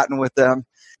just chatting with them.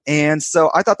 And so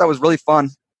I thought that was really fun.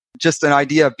 Just an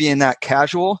idea of being that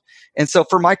casual. And so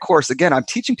for my course, again, I'm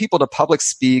teaching people to public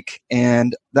speak,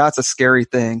 and that's a scary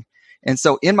thing. And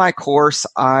so in my course,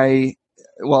 in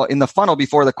the funnel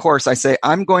before the course, I say,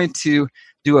 I'm going to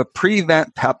do a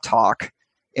pre-event pep talk.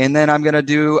 And then I'm going to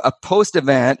do a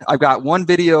post-event. I've got one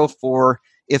video for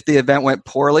if the event went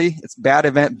poorly, it's bad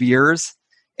event beers.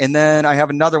 And then I have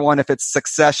another one if it's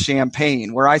success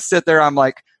champagne, where I sit there, I'm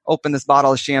like, open this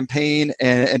bottle of champagne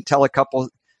and tell a couple.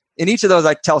 In each of those,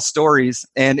 I tell stories.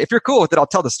 And if you're cool with it, I'll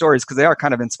tell the stories because they are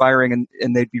kind of inspiring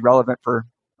and they'd be relevant for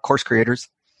course creators.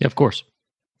 Yeah, of course.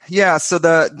 Yeah. So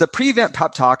the pre-event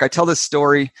pep talk, I tell this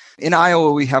story. In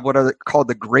Iowa, we have what are called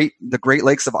the Great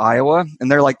Lakes of Iowa.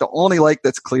 And they're like the only lake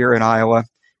that's clear in Iowa.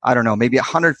 I don't know, maybe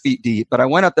 100 feet deep. But I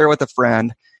went up there with a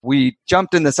friend. We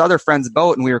jumped in this other friend's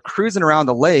boat and we were cruising around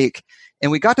the lake.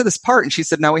 And we got to this part and she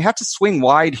said, now we have to swing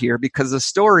wide here because the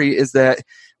story is that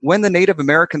when the Native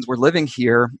Americans were living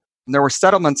here, there were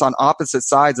settlements on opposite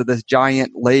sides of this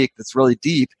giant lake that's really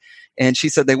deep. And she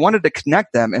said they wanted to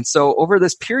connect them. And so over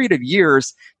this period of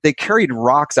years, they carried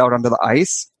rocks out onto the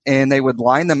ice and they would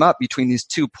line them up between these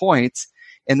 2 points.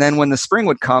 And then when the spring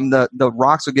would come, the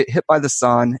rocks would get hit by the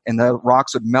sun and the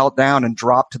rocks would melt down and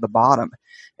drop to the bottom.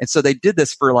 And so they did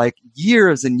this for like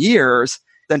years and years.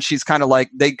 Then she's kind of like,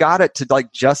 they got it to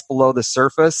like just below the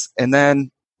surface. And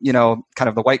then, kind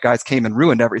of the white guys came and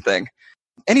ruined everything.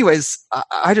 Anyways,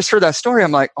 I just heard that story.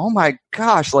 I'm like, oh my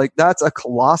gosh, like that's a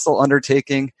colossal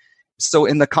undertaking. So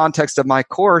in the context of my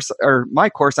course,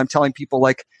 I'm telling people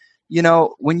like,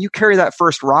 when you carry that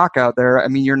first rock out there, I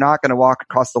mean, you're not going to walk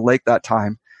across the lake that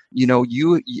time.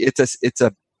 It's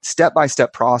a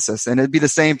step-by-step process. And it'd be the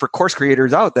same for course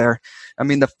creators out there. I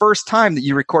mean, the first time that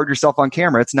you record yourself on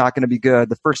camera, it's not going to be good.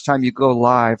 The first time you go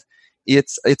live,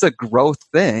 it's a growth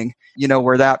thing,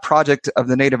 where that project of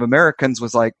the Native Americans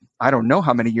was like, I don't know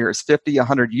how many years, 50,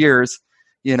 100 years.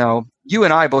 You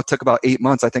and I both took about 8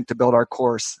 months, I think, to build our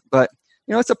course. But,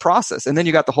 it's a process. And then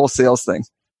you got the whole sales thing.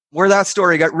 Where that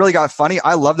story really got funny,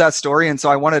 I love that story. And so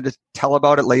I wanted to tell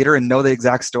about it later and know the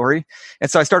exact story.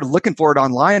 And so I started looking for it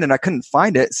online and I couldn't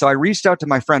find it. So I reached out to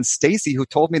my friend Stacy, who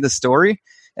told me the story.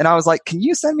 And I was like, can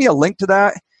you send me a link to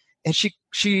that? And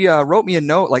she wrote me a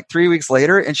note like 3 weeks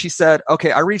later. And she said,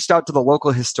 okay, I reached out to the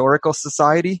local historical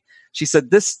society. She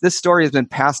said, this story has been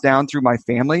passed down through my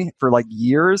family for like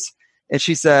years. And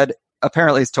she said,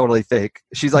 apparently it's totally fake.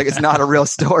 She's like, it's not a real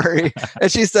story.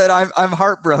 And she said, I'm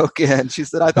heartbroken. She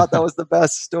said, I thought that was the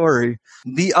best story.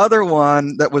 The other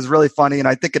one that was really funny, and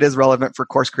I think it is relevant for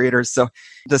course creators. So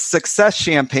the success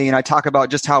champagne, I talk about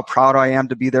just how proud I am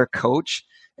to be their coach.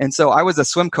 And so I was a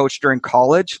swim coach during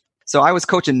college. So I was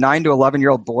coaching 9 to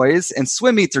 11-year-old boys, and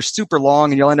swim meets are super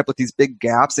long and you'll end up with these big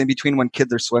gaps in between when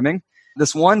kids are swimming.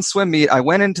 This one swim meet, I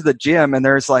went into the gym and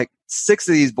there's like 6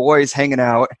 of these boys hanging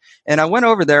out. And I went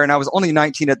over there and I was only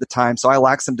 19 at the time, so I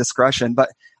lacked some discretion. But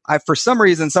for some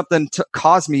reason, something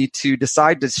caused me to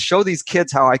decide to show these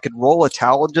kids how I could roll a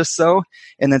towel just so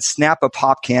and then snap a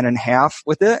pop can in half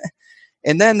with it.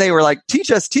 And then they were like,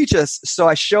 teach us. So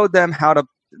I showed them how to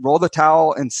roll the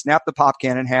towel and snap the pop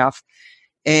can in half.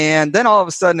 And then all of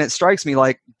a sudden it strikes me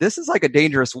like, this is like a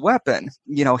dangerous weapon,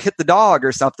 hit the dog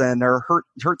or something or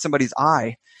hurt somebody's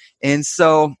eye. And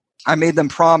so I made them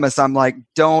promise, I'm like,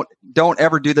 don't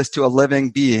ever do this to a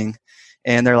living being.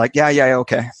 And they're like, yeah,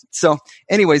 okay. So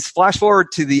anyways, flash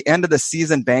forward to the end of the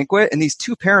season banquet. And these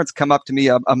 2 parents come up to me,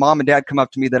 a mom and dad come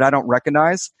up to me that I don't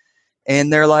recognize.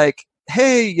 And they're like,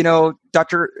 hey,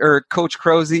 Dr. or Coach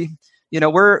Crozy,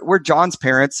 we're John's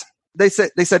parents. They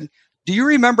said, do you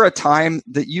remember a time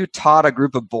that you taught a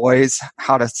group of boys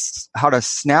how to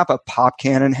snap a pop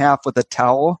can in half with a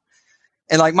towel?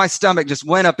 And like my stomach just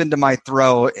went up into my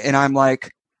throat and I'm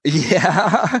like,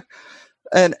 yeah.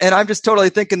 And I'm just totally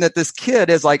thinking that this kid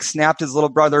has like whipped his little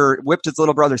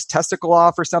brother's testicle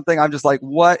off or something. I'm just like,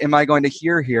 what am I going to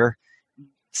hear here?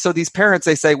 So these parents,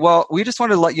 they say, well, we just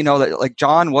wanted to let you know that like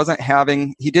John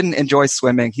he didn't enjoy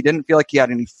swimming. He didn't feel like he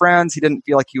had any friends. He didn't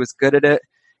feel like he was good at it.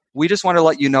 We just want to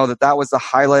let you know that was the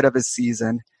highlight of his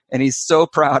season. And he's so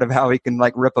proud of how he can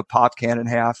like rip a pop can in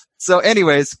half. So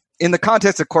anyways, in the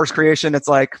context of course creation, it's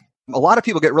like a lot of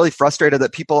people get really frustrated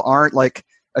that people aren't like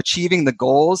achieving the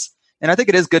goals. And I think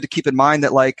it is good to keep in mind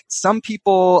that like some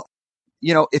people,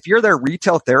 if you're their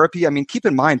retail therapy, I mean, keep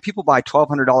in mind, people buy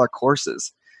 $1,200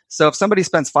 courses. So if somebody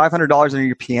spends $500 on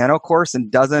your piano course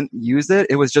and doesn't use it,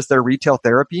 it was just their retail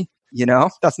therapy.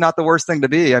 That's not the worst thing to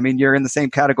be. I mean, you're in the same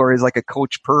category as like a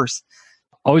coach purse.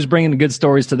 Always bringing the good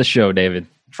stories to the show, David.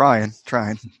 Trying.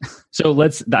 So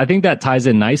I think that ties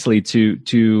in nicely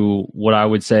to what I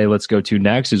would say let's go to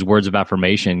next is words of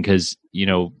affirmation. Because,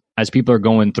 as people are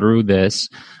going through this,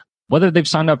 whether they've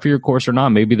signed up for your course or not,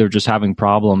 maybe they're just having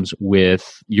problems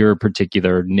with your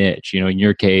particular niche. In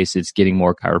your case, it's getting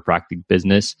more chiropractic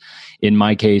business. In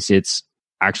my case, it's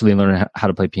actually learning how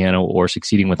to play piano or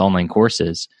succeeding with online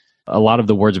courses. A lot of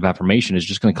the words of affirmation is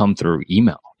just going to come through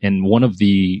email. And one of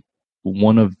the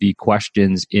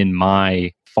questions in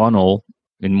my funnel,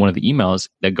 in one of the emails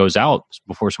that goes out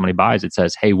before somebody buys, it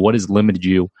says, hey, what has limited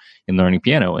you in learning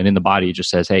piano? And in the body, it just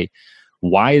says, hey,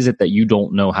 why is it that you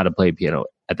don't know how to play piano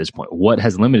at this point? What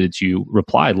has limited you?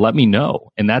 Reply, let me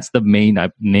know. And that's the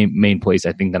main place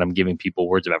I think that I'm giving people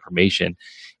words of affirmation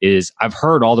is I've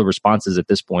heard all the responses at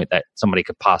this point that somebody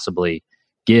could possibly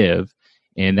give.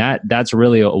 And that's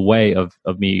really a way of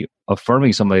me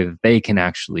affirming somebody that they can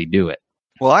actually do it.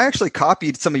 Well, I actually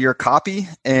copied some of your copy,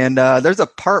 and there's a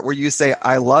part where you say,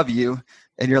 I love you,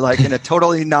 and you're like in a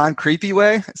totally non-creepy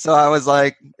way. So I was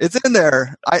like, it's in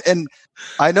there.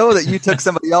 I know that you took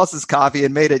somebody else's copy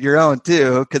and made it your own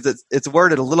too, because it's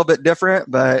worded a little bit different,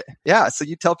 but yeah, so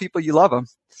you tell people you love them.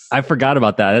 I forgot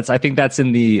about that. I think that's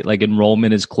in the like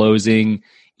enrollment is closing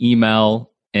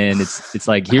email. And it's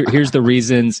like, here's the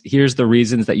reasons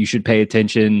that you should pay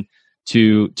attention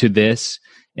to this.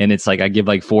 And it's like, I give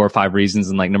like 4 or 5 reasons.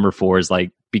 And like number 4 is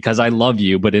like, because I love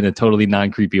you, but in a totally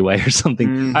non-creepy way or something.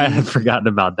 Mm-hmm. I had forgotten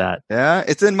about that. Yeah.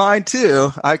 It's in mine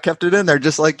too. I kept it in there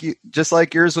just like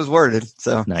yours was worded.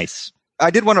 So nice.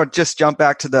 I did want to just jump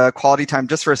back to the quality time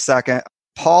just for a second.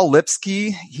 Paul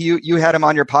Lipsky, you had him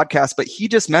on your podcast, but he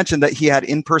just mentioned that he had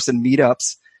in-person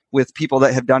meetups with people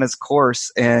that have done his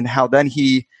course and how then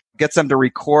he gets them to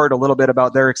record a little bit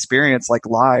about their experience like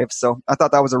live. So I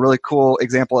thought that was a really cool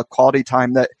example of quality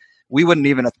time that we wouldn't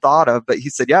even have thought of. But he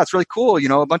said, yeah, it's really cool.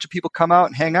 A bunch of people come out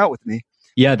and hang out with me.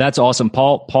 Yeah, that's awesome.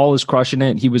 Paul is crushing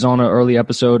it. He was on an early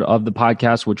episode of the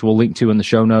podcast, which we'll link to in the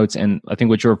show notes. And I think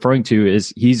what you're referring to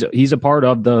is he's a part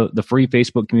of the free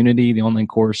Facebook community, the online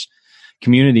course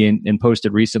community, and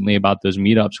posted recently about those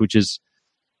meetups,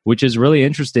 which is really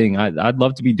interesting. I'd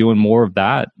love to be doing more of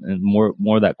that and more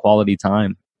of that quality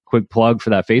time. Quick plug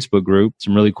for that Facebook group.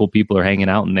 Some really cool people are hanging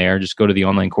out in there. Just go to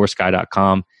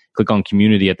theonlinecourseguy.com, click on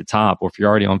community at the top. Or if you're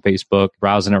already on Facebook,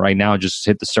 browsing it right now, just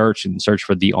hit the search and search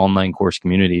for the online course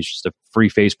community. It's just a free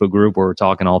Facebook group where we're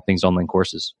talking all things online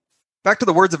courses. Back to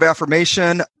the words of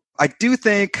affirmation. I do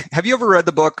think, have you ever read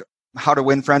the book, How to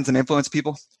Win Friends and Influence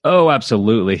People? Oh,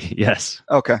 absolutely. Yes.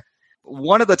 Okay.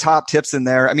 One of the top tips in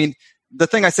there, I mean, the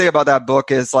thing I say about that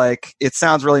book is like, it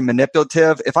sounds really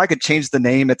manipulative. If I could change the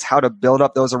name, it's how to build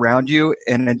up those around you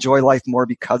and enjoy life more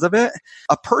because of it.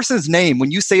 A person's name,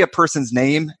 when you say a person's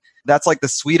name, that's like the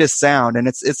sweetest sound. And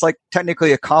it's like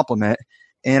technically a compliment.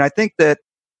 And I think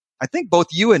both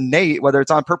you and Nate, whether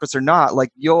it's on purpose or not,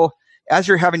 like as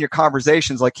you're having your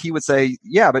conversations, like he would say,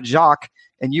 yeah, but Jacques,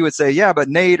 and you would say, yeah, but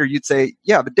Nate, or you'd say,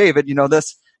 yeah, but David,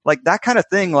 this, like that kind of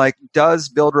thing, like does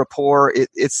build rapport.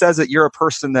 It says that you're a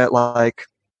person that like,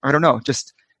 I don't know,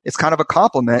 just it's kind of a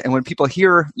compliment. And when people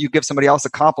hear you give somebody else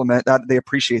a compliment, that they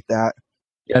appreciate that.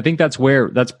 Yeah, I think that's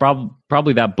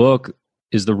probably that book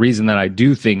is the reason that I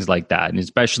do things like that. And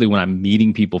especially when I'm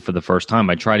meeting people for the first time,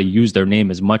 I try to use their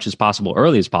name as much as possible,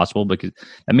 early as possible, because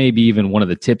that may be even one of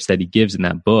the tips that he gives in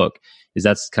that book is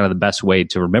that's kind of the best way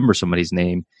to remember somebody's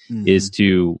name is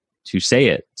to say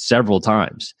it several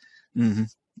times. Mm-hmm.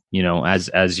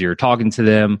 As you're talking to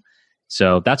them.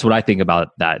 So that's what I think about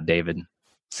that, David.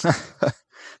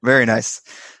 Very nice.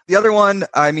 The other one,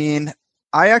 I mean,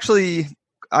 I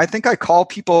think I call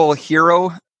people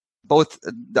hero.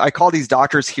 I call these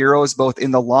doctors heroes, both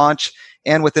in the launch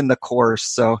and within the course.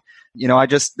 So,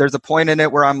 there's a point in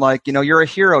it where I'm like, you're a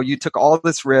hero. You took all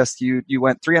this risk. You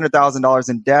went $300,000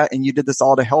 in debt and you did this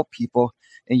all to help people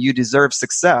and you deserve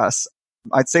success.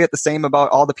 I'd say it the same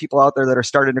about all the people out there that are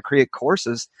starting to create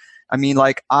courses. I mean,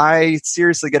 like I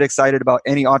seriously get excited about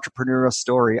any entrepreneurial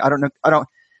story. I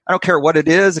don't care what it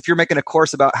is. If you're making a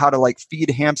course about how to like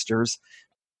feed hamsters,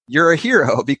 you're a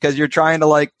hero because you're trying to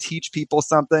like teach people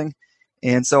something.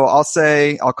 And so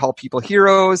I'll call people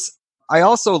heroes. I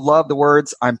also love the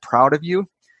words, I'm proud of you.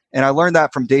 And I learned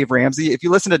that from Dave Ramsey. If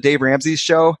you listen to Dave Ramsey's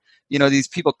show, these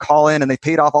people call in and they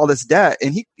paid off all this debt.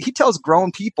 And he tells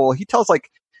grown people, he tells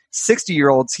like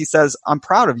 60-year-olds, he says, I'm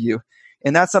proud of you.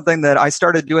 And that's something that I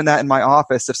started doing that in my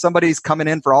office. If somebody's coming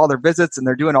in for all their visits and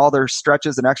they're doing all their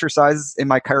stretches and exercises in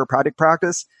my chiropractic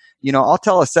practice, I'll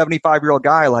tell a 75-year-old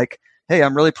guy like, hey,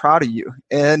 I'm really proud of you.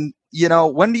 And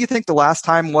when do you think the last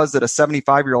time was that a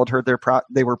 75-year-old heard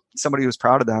somebody who was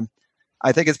proud of them?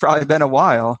 I think it's probably been a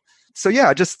while. So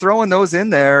yeah, just throwing those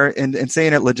in there and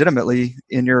saying it legitimately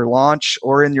in your launch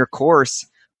or in your course,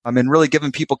 and really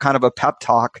giving people kind of a pep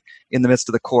talk in the midst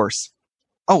of the course.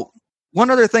 Oh, one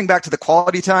other thing back to the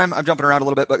quality time. I'm jumping around a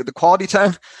little bit, but the quality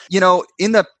time,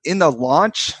 in the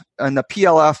launch and the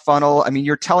PLF funnel, I mean,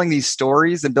 you're telling these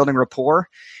stories and building rapport.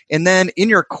 And then in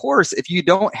your course, if you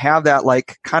don't have that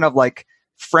kind of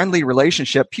friendly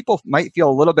relationship, people might feel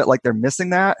a little bit like they're missing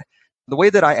that. The way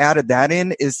that I added that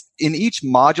in is in each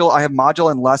module, I have module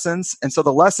and lessons. And so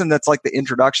the lesson that's like the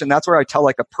introduction, that's where I tell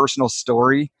a personal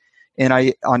story.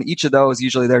 And on each of those,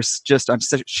 usually I'm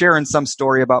sharing some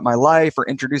story about my life or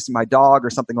introducing my dog or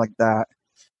something like that.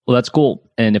 Well, that's cool.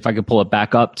 And if I could pull it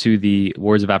back up to the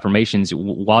words of affirmations,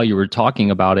 while you were talking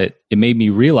about it, it made me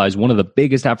realize one of the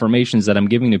biggest affirmations that I'm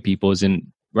giving to people is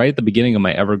right at the beginning of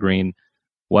my Evergreen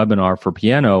webinar for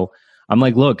piano. I'm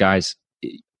like, look, guys,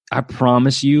 I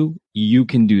promise you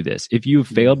can do this. If you've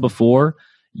failed before,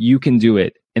 you can do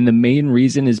it. And the main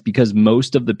reason is because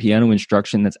most of the piano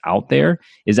instruction that's out there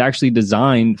is actually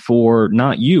designed for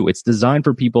not you. It's designed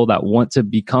for people that want to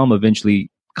become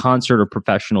eventually concert or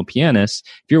professional pianists.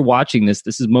 If you're watching this,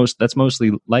 that's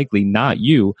mostly likely not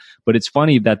you. But it's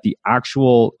funny that the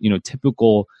actual,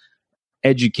 typical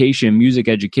music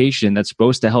education that's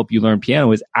supposed to help you learn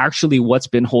piano is actually what's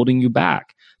been holding you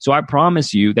back. So I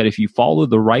promise you that if you follow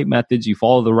the right methods, you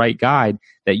follow the right guide,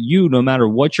 that no matter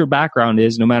what your background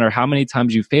is, no matter how many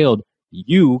times you failed,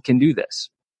 you can do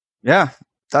this. Yeah,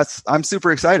 I'm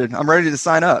super excited. I'm ready to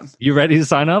sign up. You ready to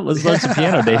sign up? Let's learn some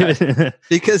piano, David.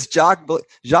 Because Jacques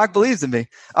believes in me.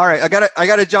 All right, I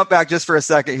gotta jump back just for a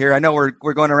second here. I know we're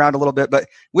going around a little bit, but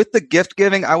with the gift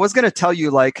giving, I was gonna tell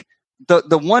you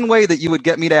the one way that you would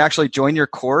get me to actually join your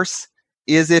course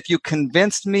is if you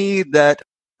convinced me that.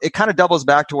 It kind of doubles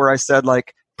back to where I said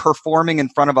performing in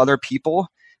front of other people.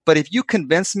 But if you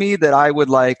convince me that I would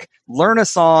learn a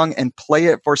song and play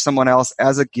it for someone else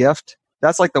as a gift,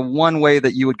 that's the one way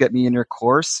that you would get me in your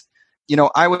course.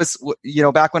 I was,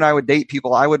 back when I would date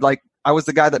people, I was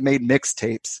the guy that made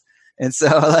mixtapes. And so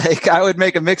I would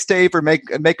make a mixtape or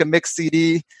make a mix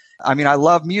CD. I mean, I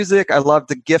love music. I love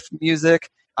to gift music.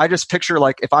 I just picture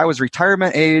if I was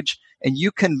retirement age and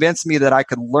you convinced me that I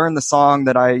could learn the song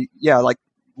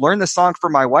learn the song for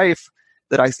my wife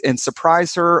and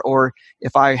surprise her, or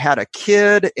if I had a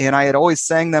kid and I had always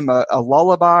sang them a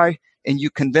lullaby and you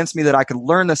convinced me that I could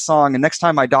learn the song, and next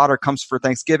time my daughter comes for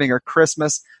Thanksgiving or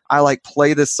Christmas, I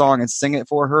play this song and sing it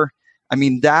for her. I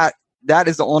mean, that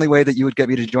is the only way that you would get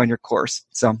me to join your course.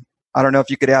 So I don't know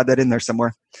if you could add that in there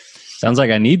somewhere. Sounds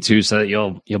like I need to, so that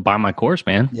you'll buy my course,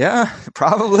 man. Yeah,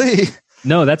 probably.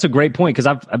 No, that's a great point, because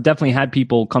I've definitely had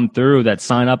people come through that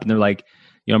sign up and they're like,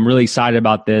 I'm really excited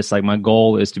about this. My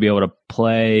goal is to be able to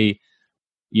play,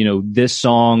 this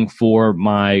song for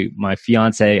my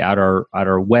fiance at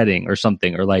our wedding or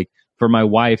something, or for my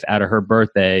wife at her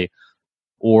birthday,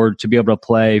 or to be able to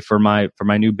play for my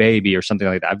new baby or something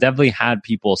like that. I've definitely had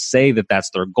people say that that's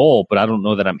their goal, but I don't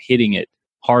know that I'm hitting it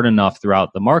hard enough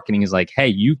throughout the marketing. Is hey,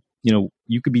 you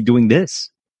could be doing this.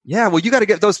 Yeah, well, you got to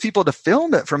get those people to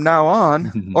film it from now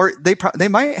on, or they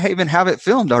might even have it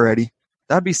filmed already.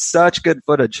 That'd be such good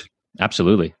footage.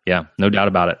 Absolutely. Yeah, no doubt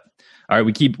about it. All right,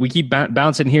 we keep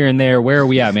bouncing here and there. Where are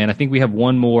we at, man? I think we have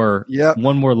one more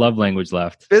love language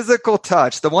left. Physical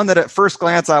touch. The one that at first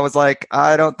glance I was like,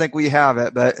 I don't think we have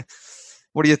it, but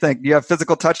what do you think? Do you have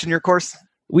physical touch in your course?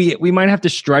 We might have to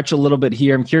stretch a little bit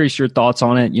here. I'm curious your thoughts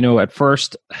on it. At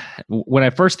first, when I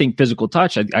first think physical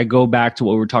touch, I go back to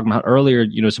what we were talking about earlier,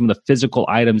 some of the physical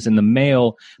items in the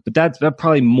mail, but that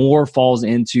probably more falls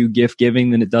into gift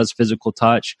giving than it does physical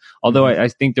touch. Although I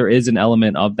think there is an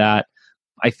element of that.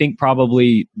 I think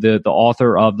probably the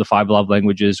author of the 5 Love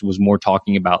Languages was more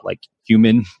talking about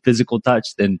human physical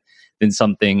touch than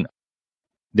something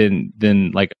than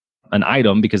an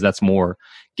item, because that's more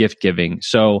gift giving.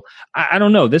 So I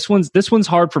don't know. This one's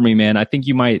hard for me, man. I think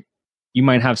you might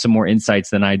have some more insights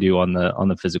than I do on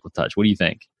the physical touch. What do you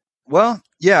think? Well,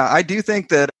 yeah, I do think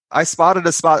that I spotted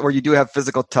a spot where you do have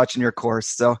physical touch in your course.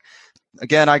 So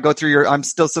again, I go through I'm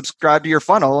still subscribed to your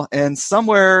funnel, and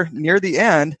somewhere near the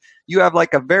end, you have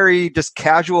a very just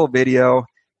casual video,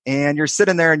 and you're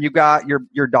sitting there and you got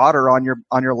your daughter on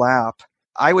your lap.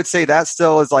 I would say that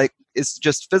still is it's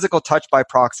just physical touch by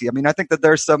proxy. I mean, I think that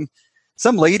there's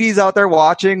some ladies out there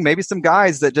watching, maybe some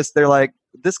guys that just, they're like,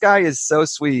 this guy is so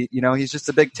sweet. He's just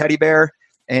a big teddy bear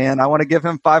and I want to give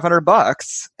him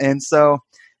 $500. And so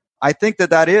I think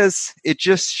it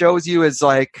just shows you as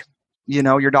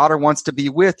your daughter wants to be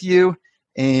with you.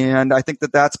 And I think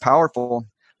that that's powerful.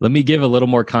 Let me give a little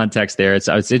more context there.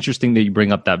 It's interesting that you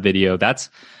bring up that video. That's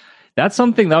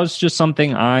something that was just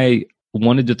something I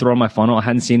wanted to throw in my funnel. I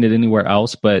hadn't seen it anywhere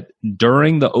else, but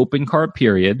during the open cart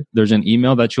period, there's an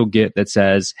email that you'll get that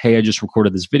says, "Hey, I just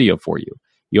recorded this video for you."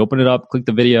 You open it up, click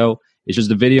the video. It's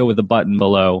just a video with a button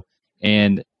below,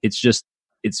 and it's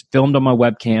filmed on my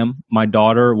webcam. My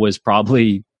daughter was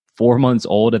probably 4 months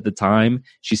old at the time.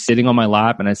 She's sitting on my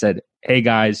lap, and I said, "Hey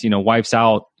guys, wife's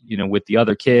out, with the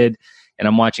other kid, and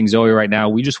I'm watching Zoe right now.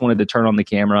 We just wanted to turn on the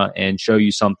camera and show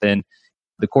you something.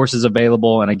 The course is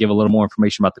available," and I give a little more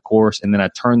information about the course, and then I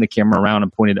turn the camera around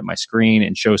and point it at my screen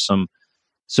and show some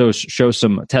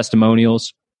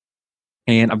testimonials.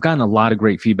 And I've gotten a lot of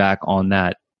great feedback on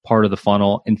that part of the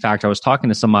funnel. In fact, I was talking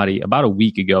to somebody about a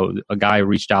week ago. A guy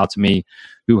reached out to me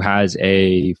who has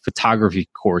a photography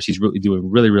course. He's really doing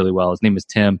really, really well. His name is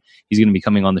Tim. He's going to be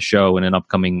coming on the show in an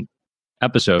upcoming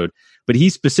episode. But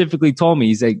he specifically told me,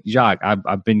 he's like, "Jacques,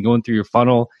 I've been going through your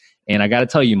funnel, and I got to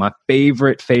tell you, my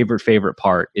favorite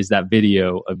part is that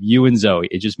video of you and Zoe.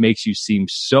 It just makes you seem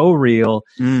so real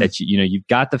that you've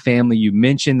got the family. You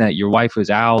mentioned that your wife was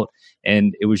out,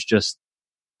 and it was just,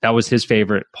 that was his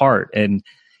favorite part." And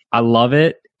I love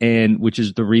it, and which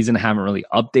is the reason I haven't really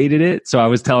updated it. So I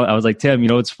was like, "Tim,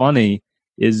 what's funny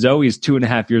is Zoe's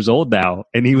 2.5 years old now,"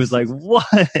 and he was like, "What?"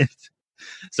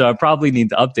 So I probably need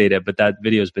to update it, but that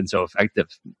video has been so effective.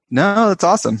 No, that's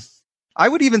awesome. I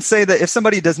would even say that if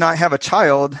somebody does not have a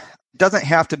child, it doesn't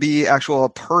have to be actual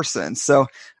person. So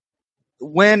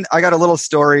when I got a little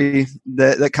story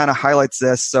that kind of highlights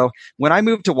this. So when I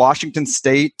moved to Washington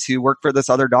State to work for this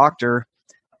other doctor,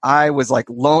 I was like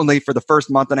lonely for the first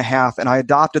month and a half, and I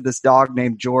adopted this dog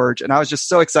named George, and I was just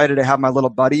so excited to have my little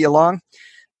buddy along.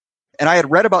 And I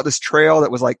had read about this trail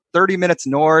that was like 30 minutes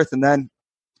north and then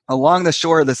along the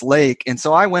shore of this lake. And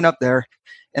so I went up there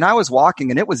and I was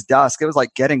walking, and it was dusk. It was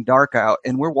like getting dark out,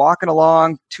 and we're walking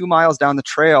along 2 miles down the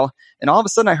trail. And all of a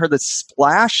sudden I heard this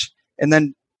splash and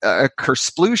then a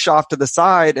kersploosh off to the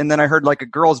side. And then I heard like a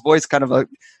girl's voice, kind of a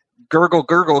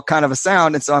gurgle kind of a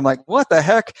sound. And so I'm like, what the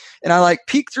heck? And I like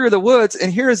peek through the woods,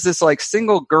 and here is this like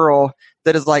single girl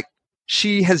that is like,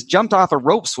 she has jumped off a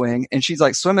rope swing and she's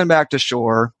like swimming back to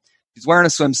shore. She's wearing a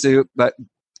swimsuit. But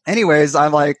anyways,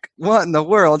 I'm like, what in the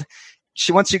world?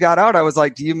 Once she got out, I was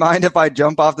like, do you mind if I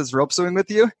jump off this rope swing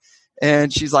with you?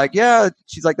 And she's like, yeah.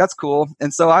 She's like, that's cool.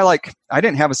 And so I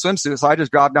didn't have a swimsuit, so I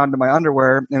just dropped down to my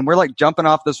underwear, and we're like jumping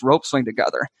off this rope swing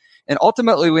together. And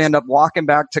ultimately we end up walking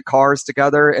back to cars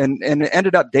together and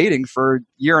ended up dating for a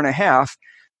year and a half.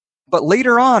 But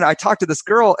later on, I talked to this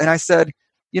girl and I said,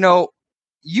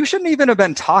 you shouldn't even have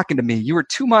been talking to me. You were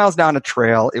 2 miles down a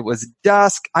trail. It was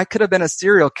dusk. I could have been a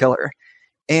serial killer.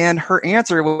 And her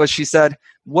answer was, she said,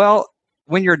 well,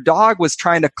 when your dog was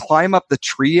trying to climb up the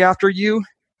tree after you,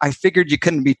 I figured you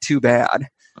couldn't be too bad.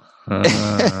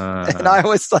 And I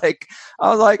was like,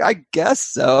 I guess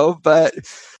so. But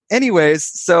anyways,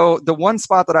 so the one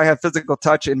spot that I have physical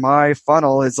touch in my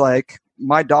funnel is like,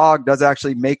 my dog does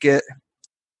actually make it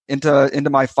into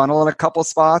my funnel in a couple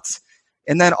spots.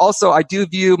 And then also I do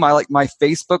view my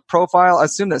Facebook profile. I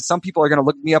assume that some people are going to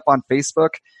look me up on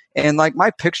Facebook, and like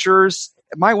my pictures,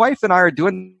 my wife and I are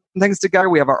doing things together.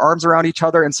 We have our arms around each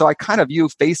other. And so I kind of view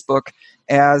Facebook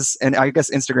as, and I guess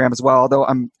Instagram as well, although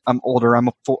I'm older, I'm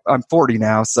 40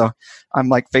 now. So I'm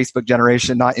like Facebook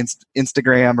generation, not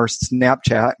Instagram or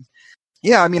Snapchat.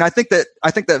 Yeah. I mean, I think that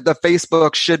the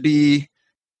Facebook should be,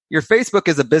 your Facebook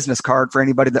is a business card for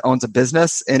anybody that owns a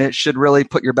business, and it should really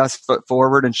put your best foot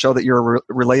forward and show that you're a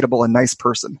relatable and nice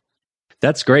person.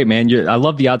 That's great, man. I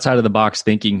love the outside of the box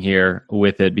thinking here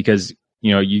with it, because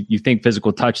you think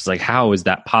physical touch is like, how is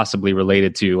that possibly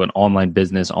related to an online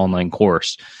business, online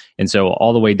course? And so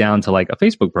all the way down to like a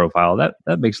Facebook profile,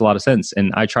 that makes a lot of sense.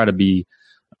 And I try to be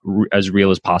as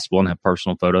real as possible and have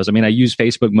personal photos. I mean, I use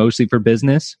Facebook mostly for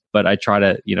business, but I try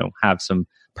to, have some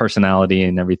personality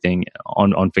and everything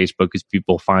on Facebook, because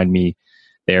people find me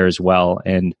there as well.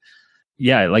 And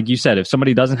yeah, like you said, if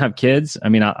somebody doesn't have kids, I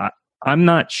mean, I'm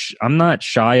not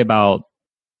shy about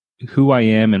who I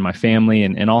am and my family,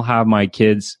 and I'll have my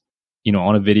kids,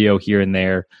 on a video here and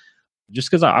there,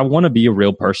 just because I want to be a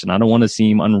real person. I don't want to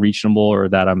seem unreachable, or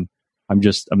that I'm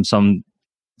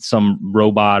some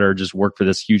robot or just work for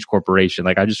this huge corporation.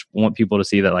 Like, I just want people to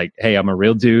see that, like, hey, I'm a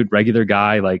real dude, regular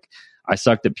guy. Like, I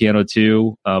sucked at piano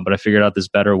too, but I figured out this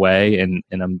better way, and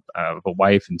I have a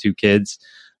wife and 2 kids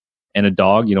and a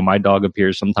dog. My dog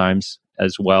appears sometimes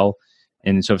as well.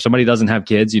 And so if somebody doesn't have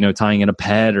kids, tying in a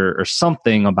pet or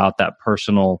something about that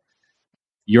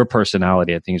your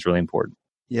personality, I think is really important.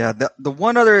 Yeah. The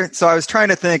one other, so I was trying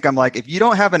to think, I'm like, if you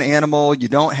don't have an animal, you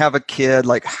don't have a kid,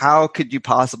 like, how could you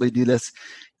possibly do this?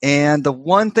 And the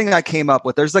one thing I came up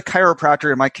with, there's a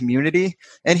chiropractor in my community,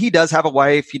 and he does have a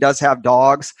wife, he does have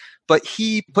dogs, but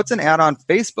he puts an ad on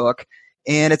Facebook,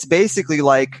 and it's basically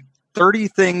like 30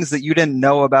 things that you didn't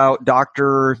know about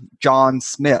Dr. John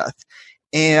Smith.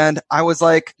 And I was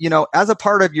like, as a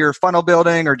part of your funnel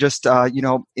building or just,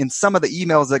 in some of the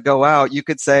emails that go out, you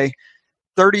could say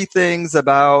 30 things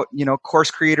about, course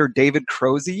creator David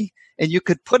Crozy. And you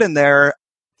could put in there,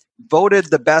 voted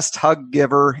the best hug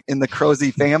giver in the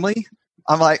Crozy family.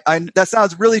 I'm like, that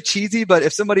sounds really cheesy, but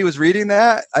if somebody was reading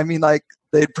that,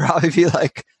 they'd probably be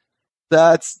like,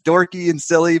 that's dorky and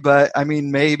silly, but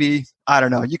maybe, I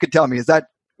don't know. You could tell me,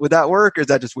 would that work, or is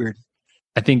that just weird?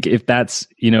 I think if that's,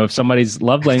 if somebody's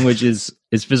love language is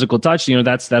physical touch,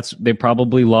 that's they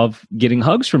probably love getting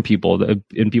hugs from people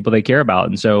and people they care about.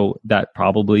 And so that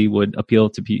probably would appeal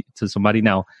to somebody.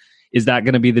 Now, is that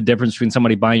going to be the difference between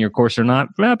somebody buying your course or not?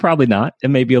 Probably not. It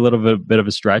may be a little bit of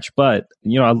a stretch, but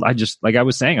I just, like I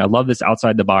was saying, I love this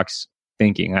outside the box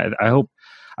thinking. I hope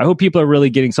people are really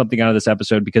getting something out of this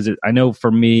episode, because I know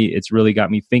for me, it's really got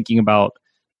me thinking about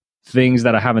things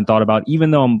that I haven't thought about,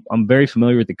 even though I'm very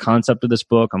familiar with the concept of this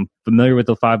book. I'm familiar with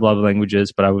the 5 love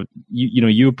languages, but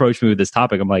you approached me with this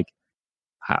topic. I'm like,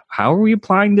 how are we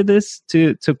applying to this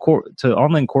to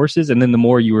online courses? And then the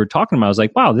more you were talking about, I was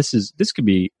like, wow, this could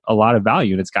be a lot of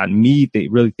value. And it's gotten me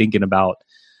really thinking about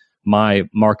my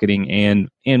marketing and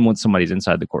when somebody's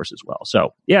inside the course as well.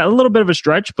 So yeah, a little bit of a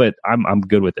stretch, but I'm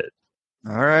good with it.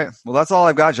 All right. Well, that's all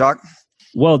I've got, Jacques.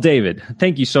 Well, David,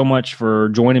 thank you so much for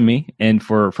joining me and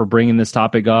for bringing this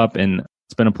topic up. And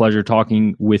it's been a pleasure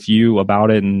talking with you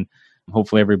about it. And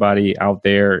hopefully everybody out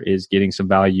there is getting some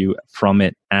value from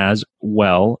it as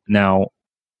well. Now,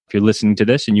 if you're listening to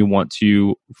this and you want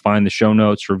to find the show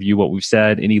notes, review what we've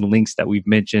said, any links that we've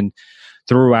mentioned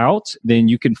throughout, then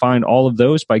you can find all of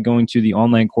those by going to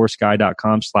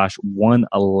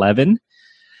theonlinecourseguy.com/111.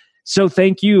 So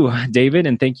thank you, David,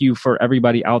 and thank you for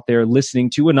everybody out there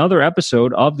listening to another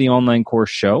episode of the Online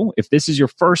Course Show. If this is your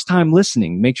first time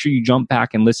listening, make sure you jump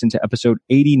back and listen to episode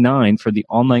 89 for the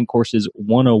Online Courses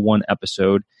 101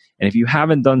 episode. And if you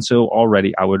haven't done so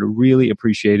already, I would really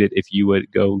appreciate it if you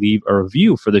would go leave a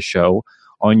review for the show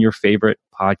on your favorite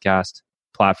podcast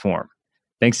platform.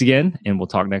 Thanks again, and we'll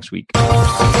talk next week.